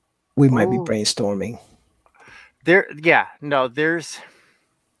we might be brainstorming. There's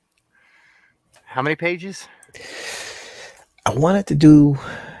how many pages? I wanted to do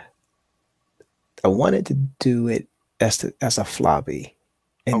it as a floppy,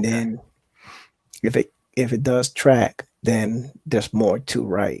 and then if it does track, then there's more to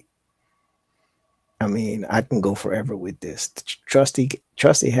write. I mean, I can go forever with this. Trusty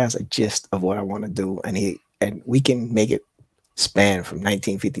has a gist of what I want to do, and we can make it span from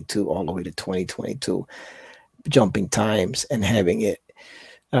 1952 all the way to 2022, jumping times, and having it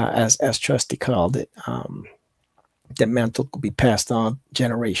as Trusty called it, the mantle could be passed on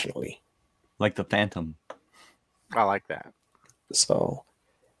generationally, like the Phantom. I like that. So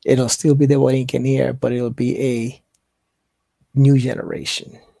it'll still be the Borinqueneer, but it'll be a new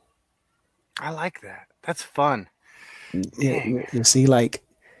generation. I like that. That's fun. You see, like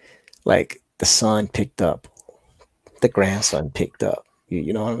the son picked up, the grandson picked up.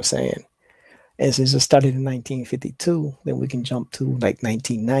 You know what I'm saying? And since it started in 1952, then we can jump to like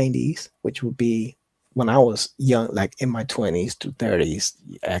 1990s, which would be when I was young, like in my 20s to 30s.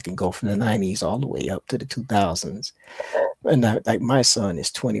 I can go from the 90s all the way up to the 2000s. And like my son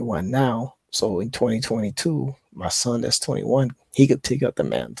is 21 now. So in 2022, my son that's 21, he could pick up the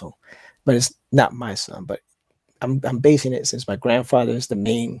mantle. But it's not my son, but I'm basing it since my grandfather is the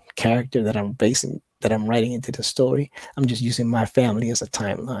main character that I'm writing into the story. I'm just using my family as a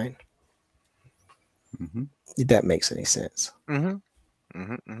timeline. If that makes any sense.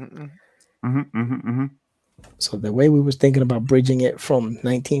 So the way we was thinking about bridging it from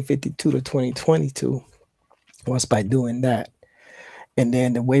 1952 to 2022 was by doing that. And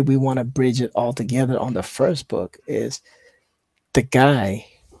then the way we want to bridge it all together on the first book is the guy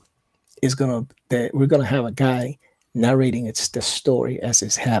is we're gonna have a guy narrating the story as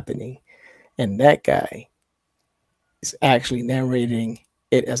it's happening, and that guy is actually narrating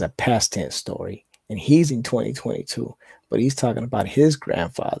it as a past tense story, and he's in 2022, but he's talking about his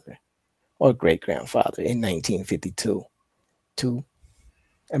grandfather or great grandfather in 1952 to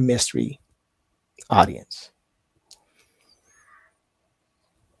a mystery audience.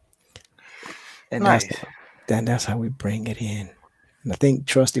 And nice. That's how we bring it in. And I think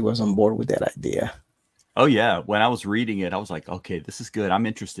Trusty was on board with that idea. Oh yeah, when I was reading it, I was like, okay, this is good. I'm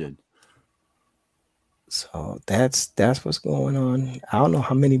interested. So that's what's going on. I don't know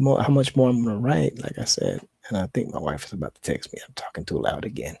how much more I'm gonna write, like I said. And I think my wife is about to text me. I'm talking too loud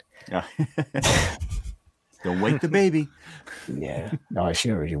again. Yeah. Don't wake the baby. Yeah. No, she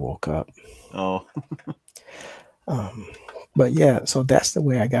already woke up. Oh. But yeah, so that's the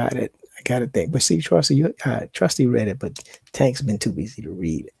way I got it. I got to think. But see, Trusty read it, but Tank's been too busy to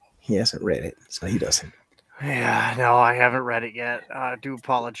read it. He hasn't read it, so he doesn't. Yeah, no, I haven't read it yet. I do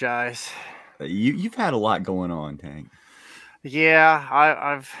apologize. You've had a lot going on, Tank. Yeah,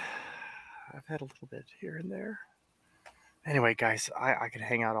 I've had a little bit here and there. Anyway, guys, I could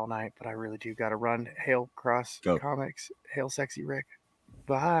hang out all night, but I really do got to run. Hail Cross Comics. Hail Sexy Rick.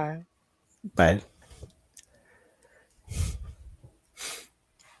 Bye. Bye.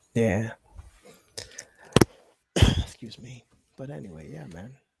 Yeah. Excuse me. But anyway, yeah,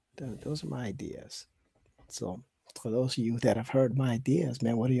 man. Those are my ideas. So for those of you that have heard my ideas,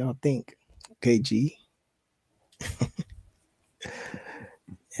 man, what do y'all think? KG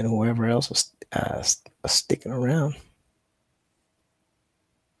and whoever else is sticking around.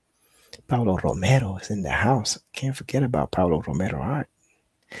 Paulo Romero is in the house. Can't forget about Paulo Romero art.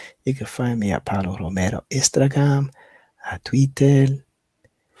 You can find me at Paulo Romero, Instagram, Twitter,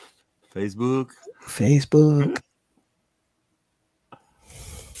 Facebook.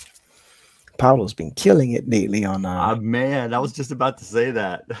 Paulo's been killing it lately on. Man, I was just about to say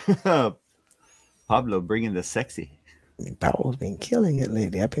that. Pablo bringing the sexy. Paulo's been killing it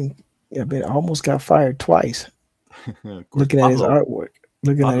lately. I've been almost got fired twice. Looking at his artwork.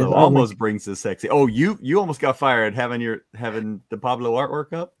 Pablo almost brings the sexy. Oh, you almost got fired having the Pablo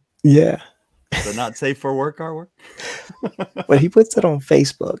artwork up? Yeah. But not safe for work artwork? But he puts it on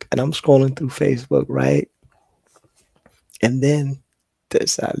Facebook, and I'm scrolling through Facebook, right? And then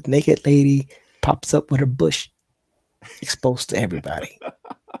this naked lady pops up with her bush exposed to everybody.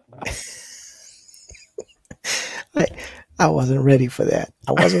 I wasn't ready for that.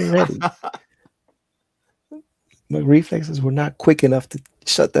 I wasn't ready. My reflexes were not quick enough to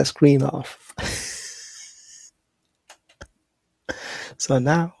shut that screen off. So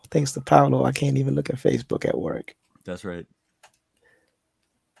now, thanks to Paulo, I can't even look at Facebook at work. That's right.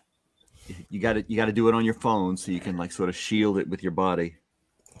 You got to do it on your phone so you can like sort of shield it with your body.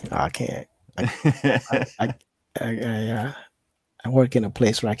 No, I can't. I work in a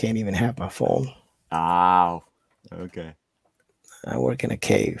place where I can't even have my phone. Oh, okay. I work in a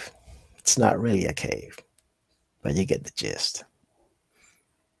cave. It's not really a cave, but you get the gist.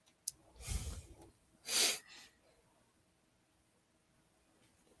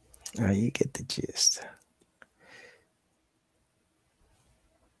 You get the gist.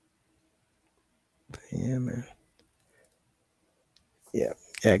 But yeah, man.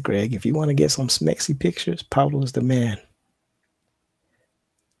 Yeah, Greg, if you want to get some smexy pictures, Paulo is the man.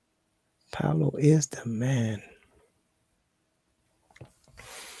 Paulo is the man.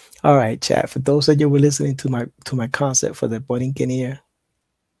 All right, chat. For those of you who were listening to my concept for the Borinqueneer,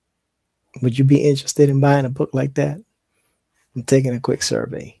 would you be interested in buying a book like that? I'm taking a quick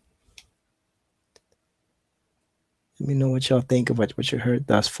survey. Let me know what y'all think of what you heard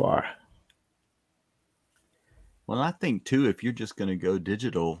thus far. Well, I think too, if you're just going to go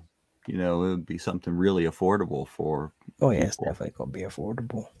digital, it would be something really affordable for. Oh yeah, it's definitely going to be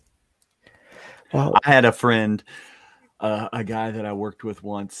affordable. Well, I had a friend, a guy that I worked with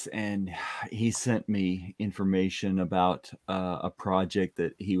once, and he sent me information about a project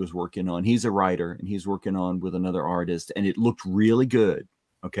that he was working on. He's a writer, and he's working on with another artist, and it looked really good.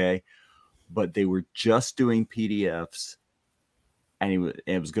 Okay. But they were just doing PDFs, and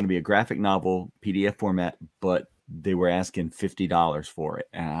it was going to be a graphic novel PDF format, but they were asking $50 for it.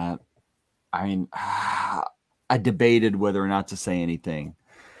 And I debated whether or not to say anything,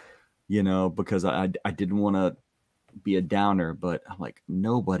 because I didn't want to be a downer, but I'm like,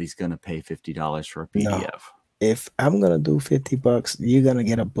 nobody's going to pay $50 for a PDF. No. If I'm going to do $50, you're going to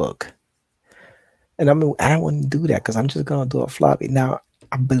get a book. And I don't want to do that because I'm just going to do a floppy. Now,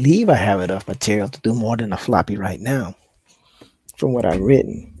 I believe I have enough material to do more than a floppy right now from what I've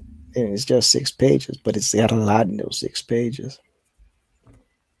written. And it's just 6 pages, but it's got a lot in those 6 pages.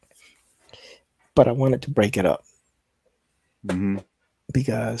 But I wanted to break it up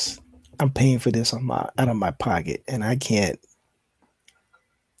because I'm paying for this out of my pocket, and I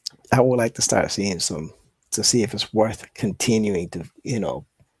would like to start seeing to see if it's worth continuing to,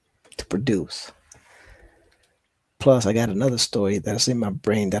 to produce. Plus, I got another story that's in my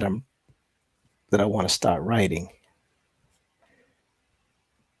brain that I want to start writing.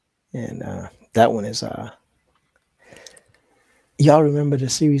 And that one is y'all remember the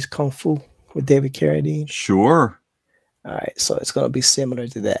series Kung Fu with David Carradine? Sure. All right, so it's going to be similar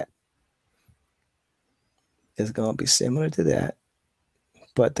to that. It's going to be similar to that,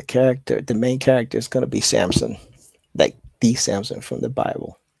 but the main character is going to be Samson, like the Samson from the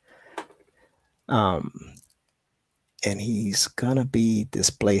Bible. And he's going to be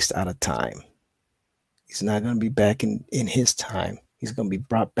displaced out of time. He's not going to be back in his time. He's going to be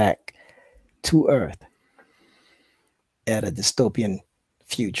brought back to Earth at a dystopian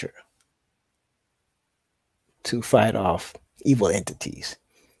future to fight off evil entities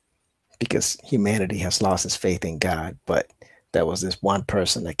because humanity has lost its faith in God. But there was this one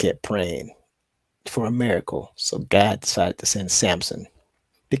person that kept praying for a miracle. So God decided to send Samson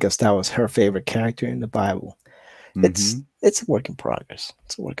because that was her favorite character in the Bible. It's a work in progress.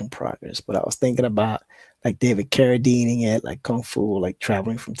 It's a work in progress. But I was thinking about like David Carradining it, like Kung Fu, like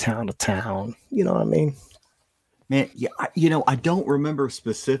traveling from town to town. You know what I mean? Man, yeah. I don't remember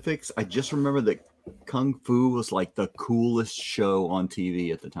specifics. I just remember that Kung Fu was like the coolest show on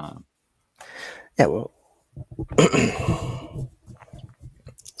TV at the time. Yeah, well,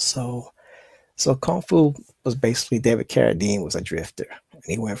 so Kung Fu was basically David Carradine was a drifter, and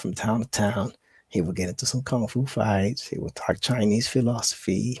he went from town to town. He would get into some kung fu fights. He would talk Chinese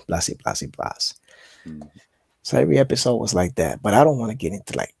philosophy, blah, blah, blah, blah. Mm. So every episode was like that. But I don't want to get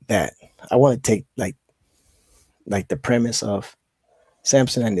into like that. I want to take like the premise of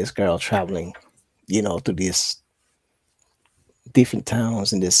Samson and this girl traveling, through these different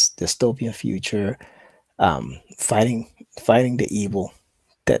towns in this dystopian future, fighting the evil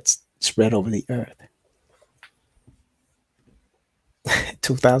that's spread over the earth.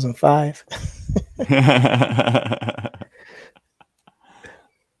 2005.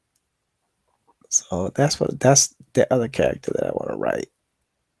 So that's the other character that I want to write.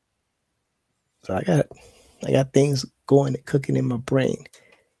 So I got things cooking in my brain.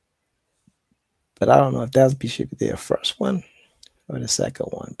 But I don't know if that should be the first one or the second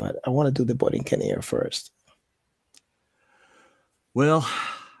one. But I want to do the Borinqueneer first. Well,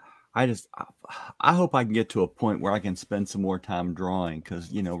 I hope I can get to a point where I can spend some more time drawing,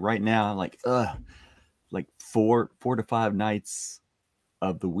 because right now, like 4 to 5 nights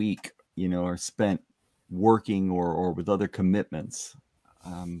of the week, are spent working or with other commitments.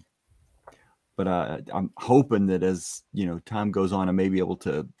 But I'm hoping that as time goes on, I may be able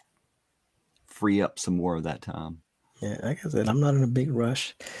to free up some more of that time. Yeah, like I said, I'm not in a big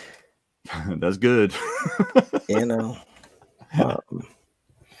rush. That's good.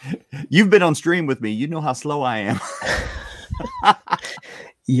 You've been on stream with me. You know how slow I am.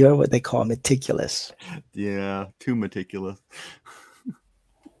 You're what they call meticulous. Yeah, too meticulous.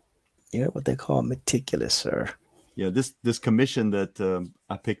 You're what they call meticulous, sir. Yeah, this commission that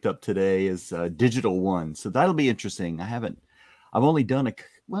I picked up today is a digital one, so that'll be interesting. I've only done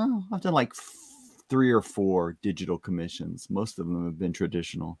I've done like 3 or 4 digital commissions. Most of them have been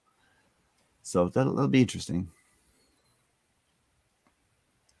traditional, so that'll be interesting.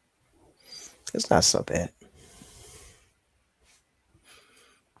 It's not so bad.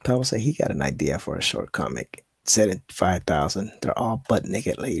 Paul said he got an idea for a short comic set in 5,000. They're all butt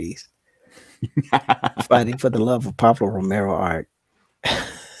naked ladies fighting for the love of Pablo Romero art.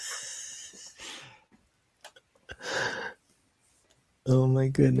 Oh my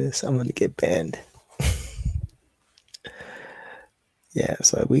goodness, I'm gonna get banned. Yeah,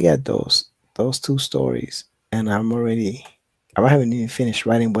 so we got those 2 stories, and I haven't even finished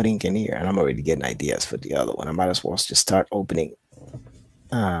writing Borinqueneer, and I'm already getting ideas for the other one. I might as well just start opening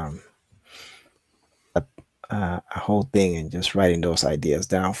a whole thing and just writing those ideas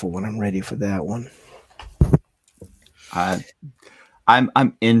down for when I'm ready for that one.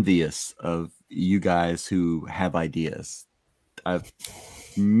 I'm envious of you guys who have ideas. I've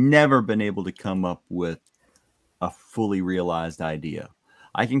never been able to come up with a fully realized idea.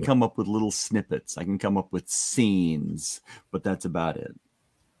 I can come up with little snippets. I can come up with scenes, but that's about it.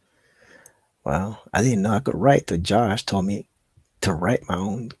 Well, I didn't know I could write till Josh told me to write my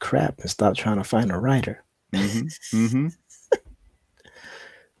own crap and stop trying to find a writer. Mm-hmm. Mm-hmm.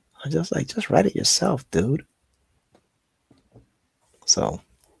 I'm just like, just write it yourself, dude. So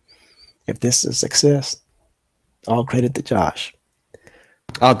if this is a success, all credit to Josh.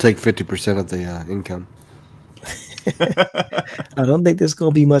 I'll take 50% of the income. I don't think there's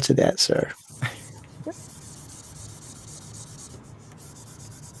going to be much of that, sir.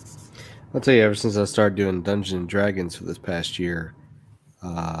 I'll tell you, ever since I started doing Dungeons and Dragons for this past year,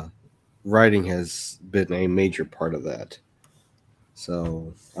 writing has been a major part of that.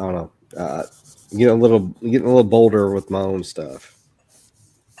 So I don't know, getting a little bolder with my own stuff.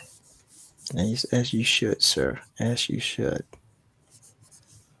 As you should, sir. As you should.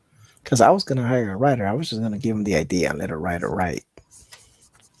 Because I was going to hire a writer. I was just going to give him the idea and let a writer write.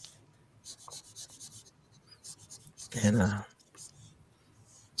 And I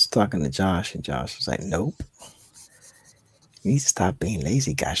was talking to Josh, and Josh was like, nope. You need to stop being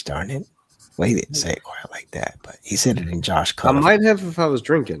lazy, gosh darn it. Well, he didn't say it quite like that, but he said it in Josh color. I might have if I was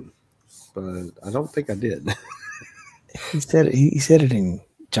drinking, but I don't think I did. He said it in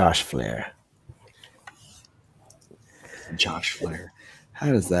Josh flair. Josh Flair.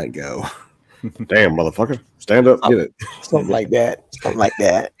 How does that go? Damn, motherfucker. Stand up, get it. Something like that. Something like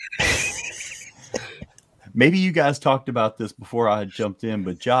that. Maybe you guys talked about this before I jumped in,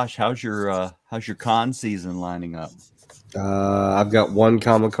 but Josh, how's your con season lining up? I've got one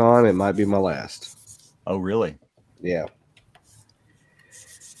Comic-Con. It might be my last. Oh, really? Yeah.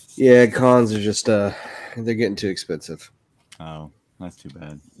 Yeah, cons are just they're getting too expensive. Oh, that's too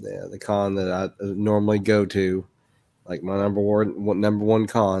bad. Yeah, the con that I normally go to, like my number one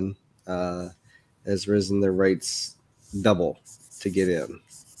con, has risen their rates double to get in.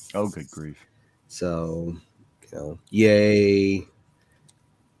 Oh, good grief. So, yay.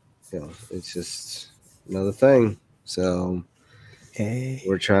 It's just another thing. So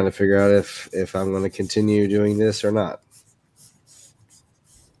we're trying to figure out if I'm going to continue doing this or not.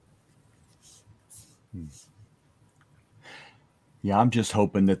 Yeah, I'm just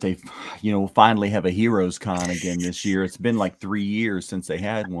hoping that they, finally have a Heroes Con again this year. It's been like 3 years since they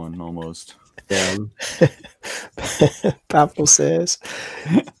had one almost. Yeah. Pablo says,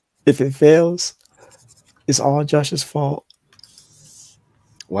 if it fails, it's all Josh's fault.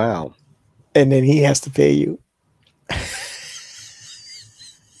 Wow. And then he has to pay you.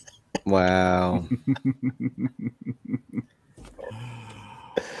 Wow.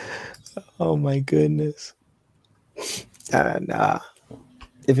 Oh my goodness. Nah.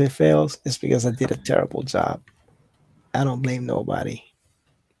 If it fails, it's because I did a terrible job. I don't blame nobody.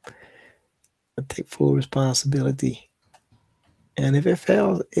 I take full responsibility. And if it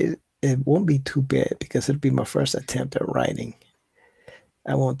fails, it won't be too bad because it'll be my first attempt at writing.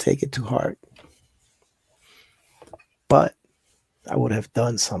 I won't take it too hard. But I would have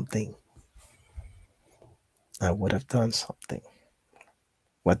done something. I would have done something.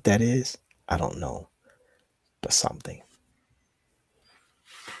 What that is, I don't know. But something.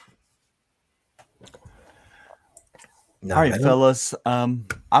 No, all right, fellas. I'm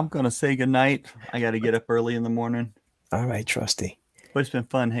going to say goodnight. I got to get up early in the morning. All right, Trusty. But it's been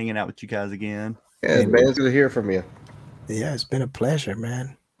fun hanging out with you guys again. Yeah, man, it's good to hear from you. Yeah, it's been a pleasure,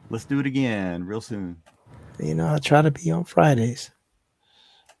 man. Let's do it again real soon. I'll try to be on Fridays.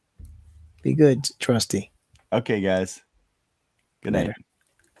 Be good, Trusty. Okay, guys. Good night.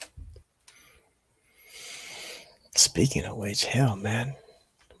 Speaking of which, hell, man.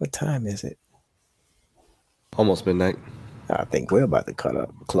 What time is it? Almost midnight. I think we're about to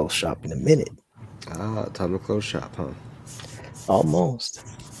close shop in a minute. Time to close shop, huh? Almost.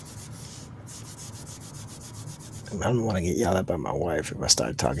 I don't want to get yelled at by my wife if I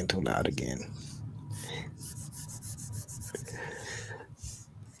start talking too loud again.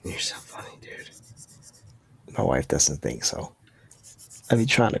 You're so funny, dude. My wife doesn't think so. I be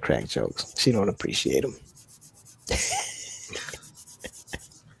trying to crack jokes. She don't appreciate them.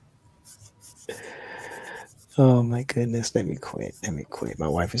 Oh my goodness, let me quit. My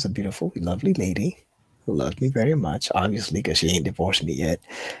wife is a beautiful, lovely lady who loves me very much, obviously, because she ain't divorced me yet.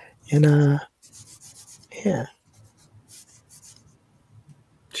 And yeah.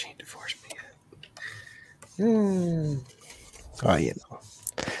 She ain't divorced me yet. Oh,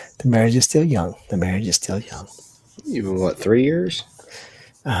 the marriage is still young. You've been, what, 3 years?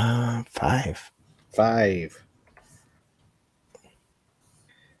 5. 5.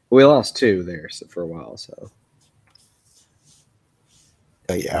 We lost 2 there for a while, so.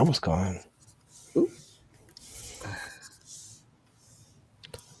 Oh, yeah, I was gone. Ooh.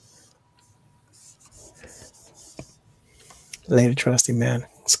 Later, Trusty, man.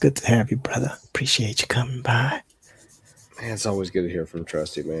 It's good to have you, brother. Appreciate you coming by. Man, it's always good to hear from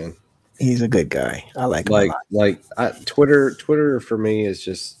Trusty, man. He's a good guy. I like him a lot. Twitter for me is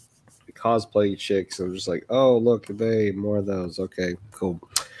just cosplay chicks. I'm just like, oh, look, they more of those. Okay, cool.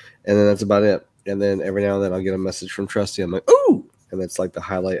 And then that's about it. And then every now and then I'll get a message from Trusty. I'm like, ooh! And it's like the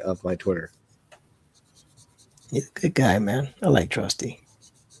highlight of my Twitter. He's a good guy, man. I like Trusty.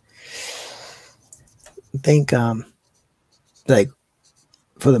 I think, like,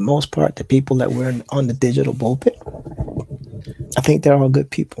 for the most part, the people that were on the digital bullpen, I think they're all good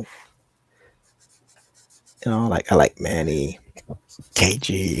people. I like Manny,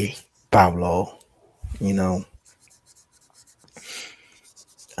 KG, Pablo,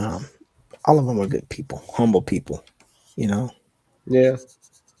 all of them are good people, humble people, Yeah.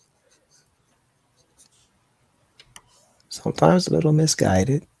 Sometimes a little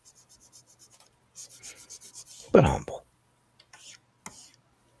misguided, but humble.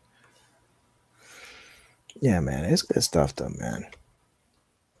 Yeah, man, it's good stuff though, man.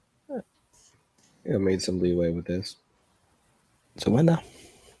 I made some leeway with this. So what now?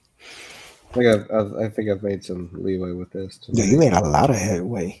 I think I've made some leeway with this. Yeah, you made a lot of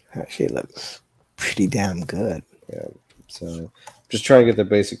headway. That shit looks pretty damn good. Yeah. So just trying to get the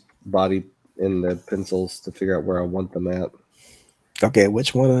basic body in the pencils to figure out where I want them at. Okay,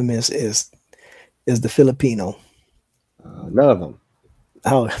 which one of them is the Filipino? None of them.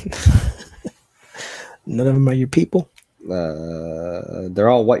 Oh, none of them are your people? They're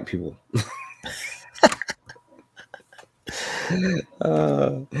all white people.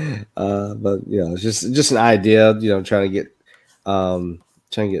 But it's just an idea, trying to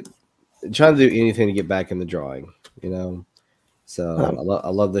do anything to get back in the drawing, So I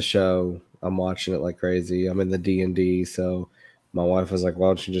love the show. I'm watching it like crazy. I'm in the D&D, so my wife was like, "Why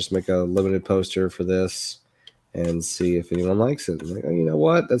don't you just make a limited poster for this and see if anyone likes it?" I'm like, "Oh, you know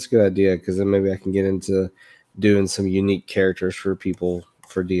what? That's a good idea, because then maybe I can get into doing some unique characters for people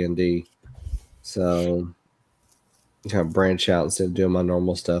for D&D. So kind of branch out instead of doing my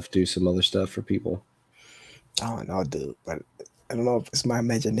normal stuff, do some other stuff for people. I don't know, dude, but I don't know if it's my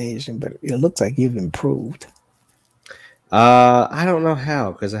imagination, but it looks like you've improved. I don't know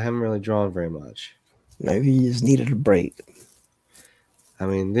how, because I haven't really drawn very much. Maybe you just needed a break. I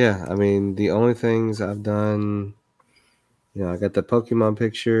mean, yeah. I mean, the only things I've done, you know, I got the Pokemon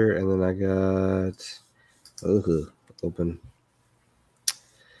picture, and then I got open.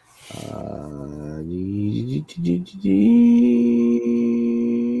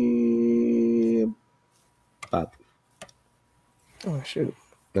 Pop. Oh shoot!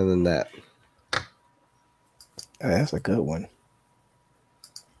 And then that. Oh, that's a good one.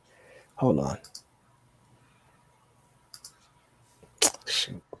 Hold on.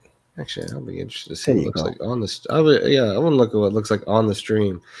 Shoot. Actually, I'll be interested to see what it looks like on this. I want to look at what it looks like on the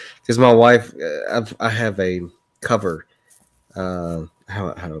stream, because my wife, I have a cover. How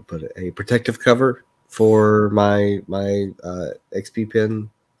do I put it? A protective cover for my XP pen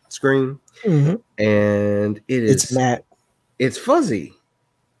screen, and it's matte. It's fuzzy.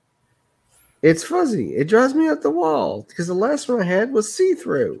 It's fuzzy. It drives me up the wall, because the last one I had was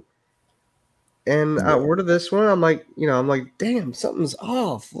see-through. And I ordered this one. I'm like, damn, something's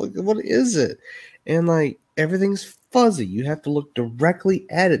off. Look, what is it? And like, everything's fuzzy. You have to look directly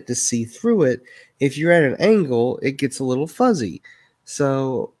at it to see through it. If you're at an angle, it gets a little fuzzy.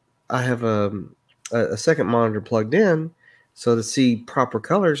 So I have a second monitor plugged in. So to see proper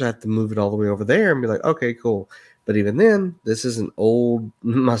colors, I have to move it all the way over there and be like, okay, cool. But even then, this is an old.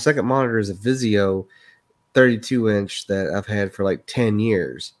 My second monitor is a Vizio 32-inch that I've had for like 10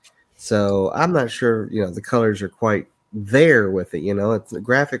 years. So I'm not sure, the colors are quite there with it. It's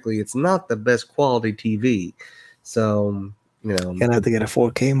graphically, it's not the best quality TV. So, you're gonna have to get a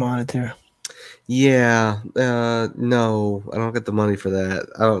 4K monitor. Yeah, no, I don't get the money for that.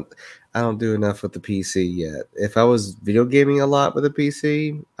 I don't do enough with the PC yet. If I was video gaming a lot with a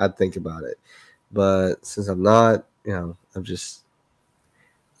PC, I'd think about it. But since I'm not, I'm just,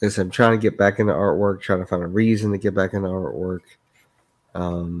 I'm trying to get back into artwork, trying to find a reason to get back into artwork.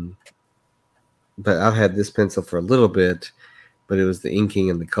 But I've had this pencil for a little bit, but it was the inking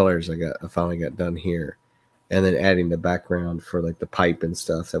and the colors I finally got done here, and then adding the background for like the pipe and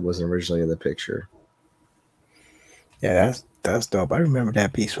stuff that wasn't originally in the picture. Yeah, that's dope. I remember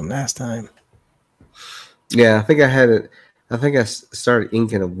that piece from last time. Yeah, I think I had it. I think I started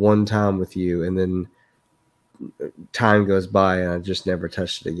inking it one time with you, and then time goes by, and I just never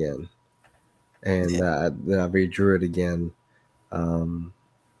touched it again. And then I redrew it again.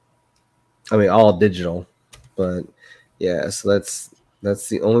 I mean, all digital, but yeah. So that's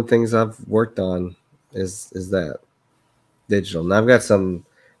the only things I've worked on is that digital. And I've got some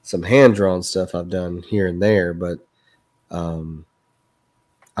hand drawn stuff I've done here and there, but I don't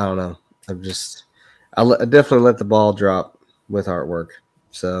know. I definitely let the ball drop with artwork.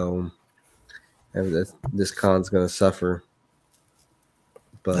 So this con's gonna suffer,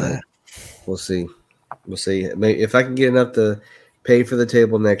 but we'll see. We'll see. Maybe if I can get enough to pay for the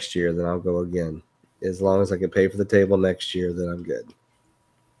table next year, then I'll go again. As long as I can pay for the table next year, then I'm good.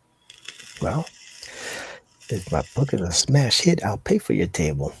 Well, if my book is a smash hit, I'll pay for your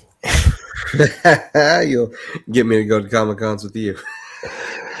table. You'll get me to go to Comic-Cons with you.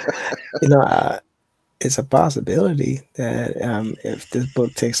 It's a possibility that if this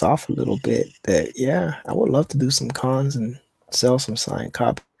book takes off a little bit, that I would love to do some cons and sell some signed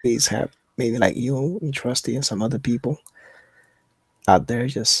copies. Have maybe like you and Trusty and some other people out there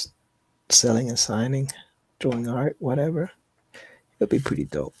just selling and signing, drawing art, whatever. It'll be pretty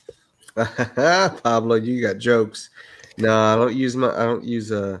dope. Pablo, you got jokes. No, I don't use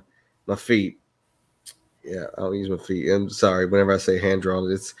my feet. Yeah, I don't use my feet. I'm sorry. Whenever I say hand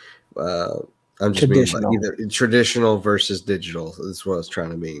drawn, it's I'm just meaning like either traditional versus digital. That's what I was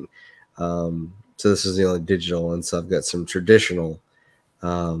trying to mean. So this is the only digital, and so I've got some traditional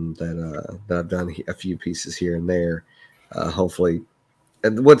that I've done a few pieces here and there. Hopefully,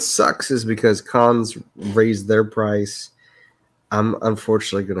 and what sucks is because cons raise their price, I'm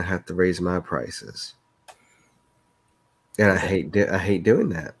unfortunately going to have to raise my prices, and I hate doing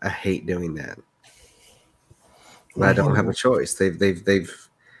that. I hate doing that. But I don't have a choice.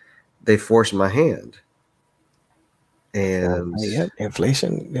 They forced my hand, and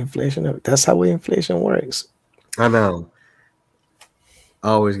inflation. That's how inflation works. I know. I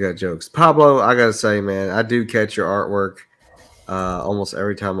always got jokes. Pablo, I gotta say, man, I do catch your artwork almost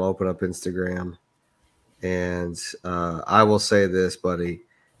every time I open up Instagram, and I will say this, buddy,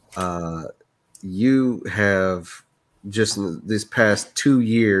 you have just in this past 2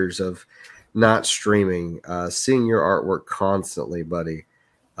 years of not streaming, seeing your artwork constantly, buddy,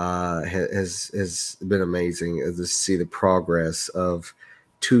 has been amazing to see the progress of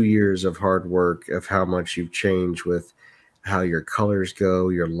 2 years of hard work, of how much you've changed with how your colors go,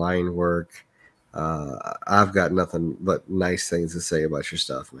 your line work. I've got nothing but nice things to say about your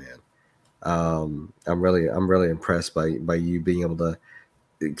stuff, man. I'm really impressed by you being able to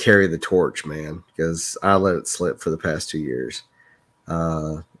carry the torch, man, because I let it slip for the past 2 years.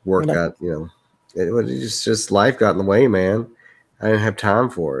 Work got, it just life got in the way, man. I didn't have time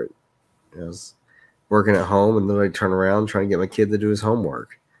for it. I was working at home and literally turn around trying to get my kid to do his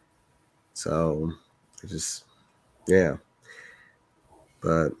homework. So it just, yeah.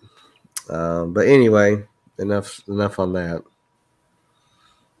 But anyway, enough on that.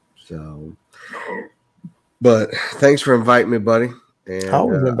 So, but thanks for inviting me, buddy. And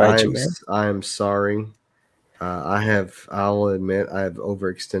I am sorry. I'll admit I have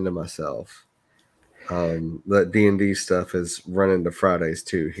overextended myself. That D&D stuff is running to Fridays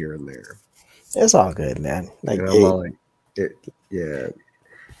too, here and there. It's all good, man. It's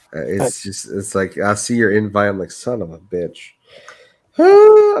like I see your invite. I'm like, son of a bitch.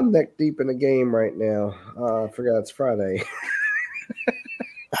 I'm neck deep in the game right now. I forgot it's Friday.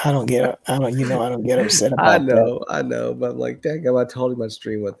 I don't get upset about that. I know, but I'm like, dang, I told him I'd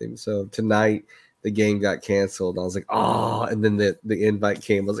stream with him. So tonight the game got canceled. I was like, oh, and then the invite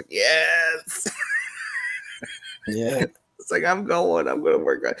came. I was like, yes. Yeah. It's like, I'm going to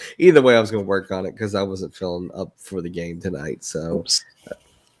work on it. Either way, I was going to work on it because I wasn't feeling up for the game tonight. So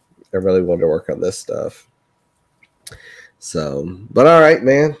I really wanted to work on this stuff. So, but all right,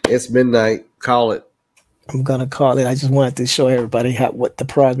 man, it's midnight. Call it. I'm going to call it. I just wanted to show everybody what the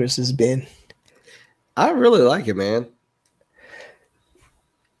progress has been. I really like it, man.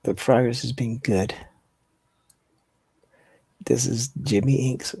 The progress has been good. This is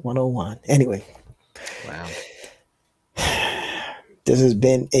Jimmy Inks 101. Anyway. Wow. This has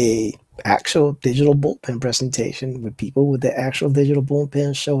been a actual digital bullpen presentation with people with the actual digital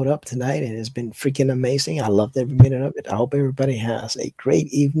bullpen showed up tonight, and it's been freaking amazing. I loved every minute of it. I hope everybody has a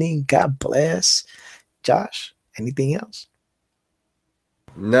great evening. God bless. Josh, anything else?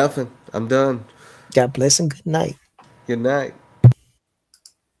 Nothing. I'm done. God bless and good night. Good night.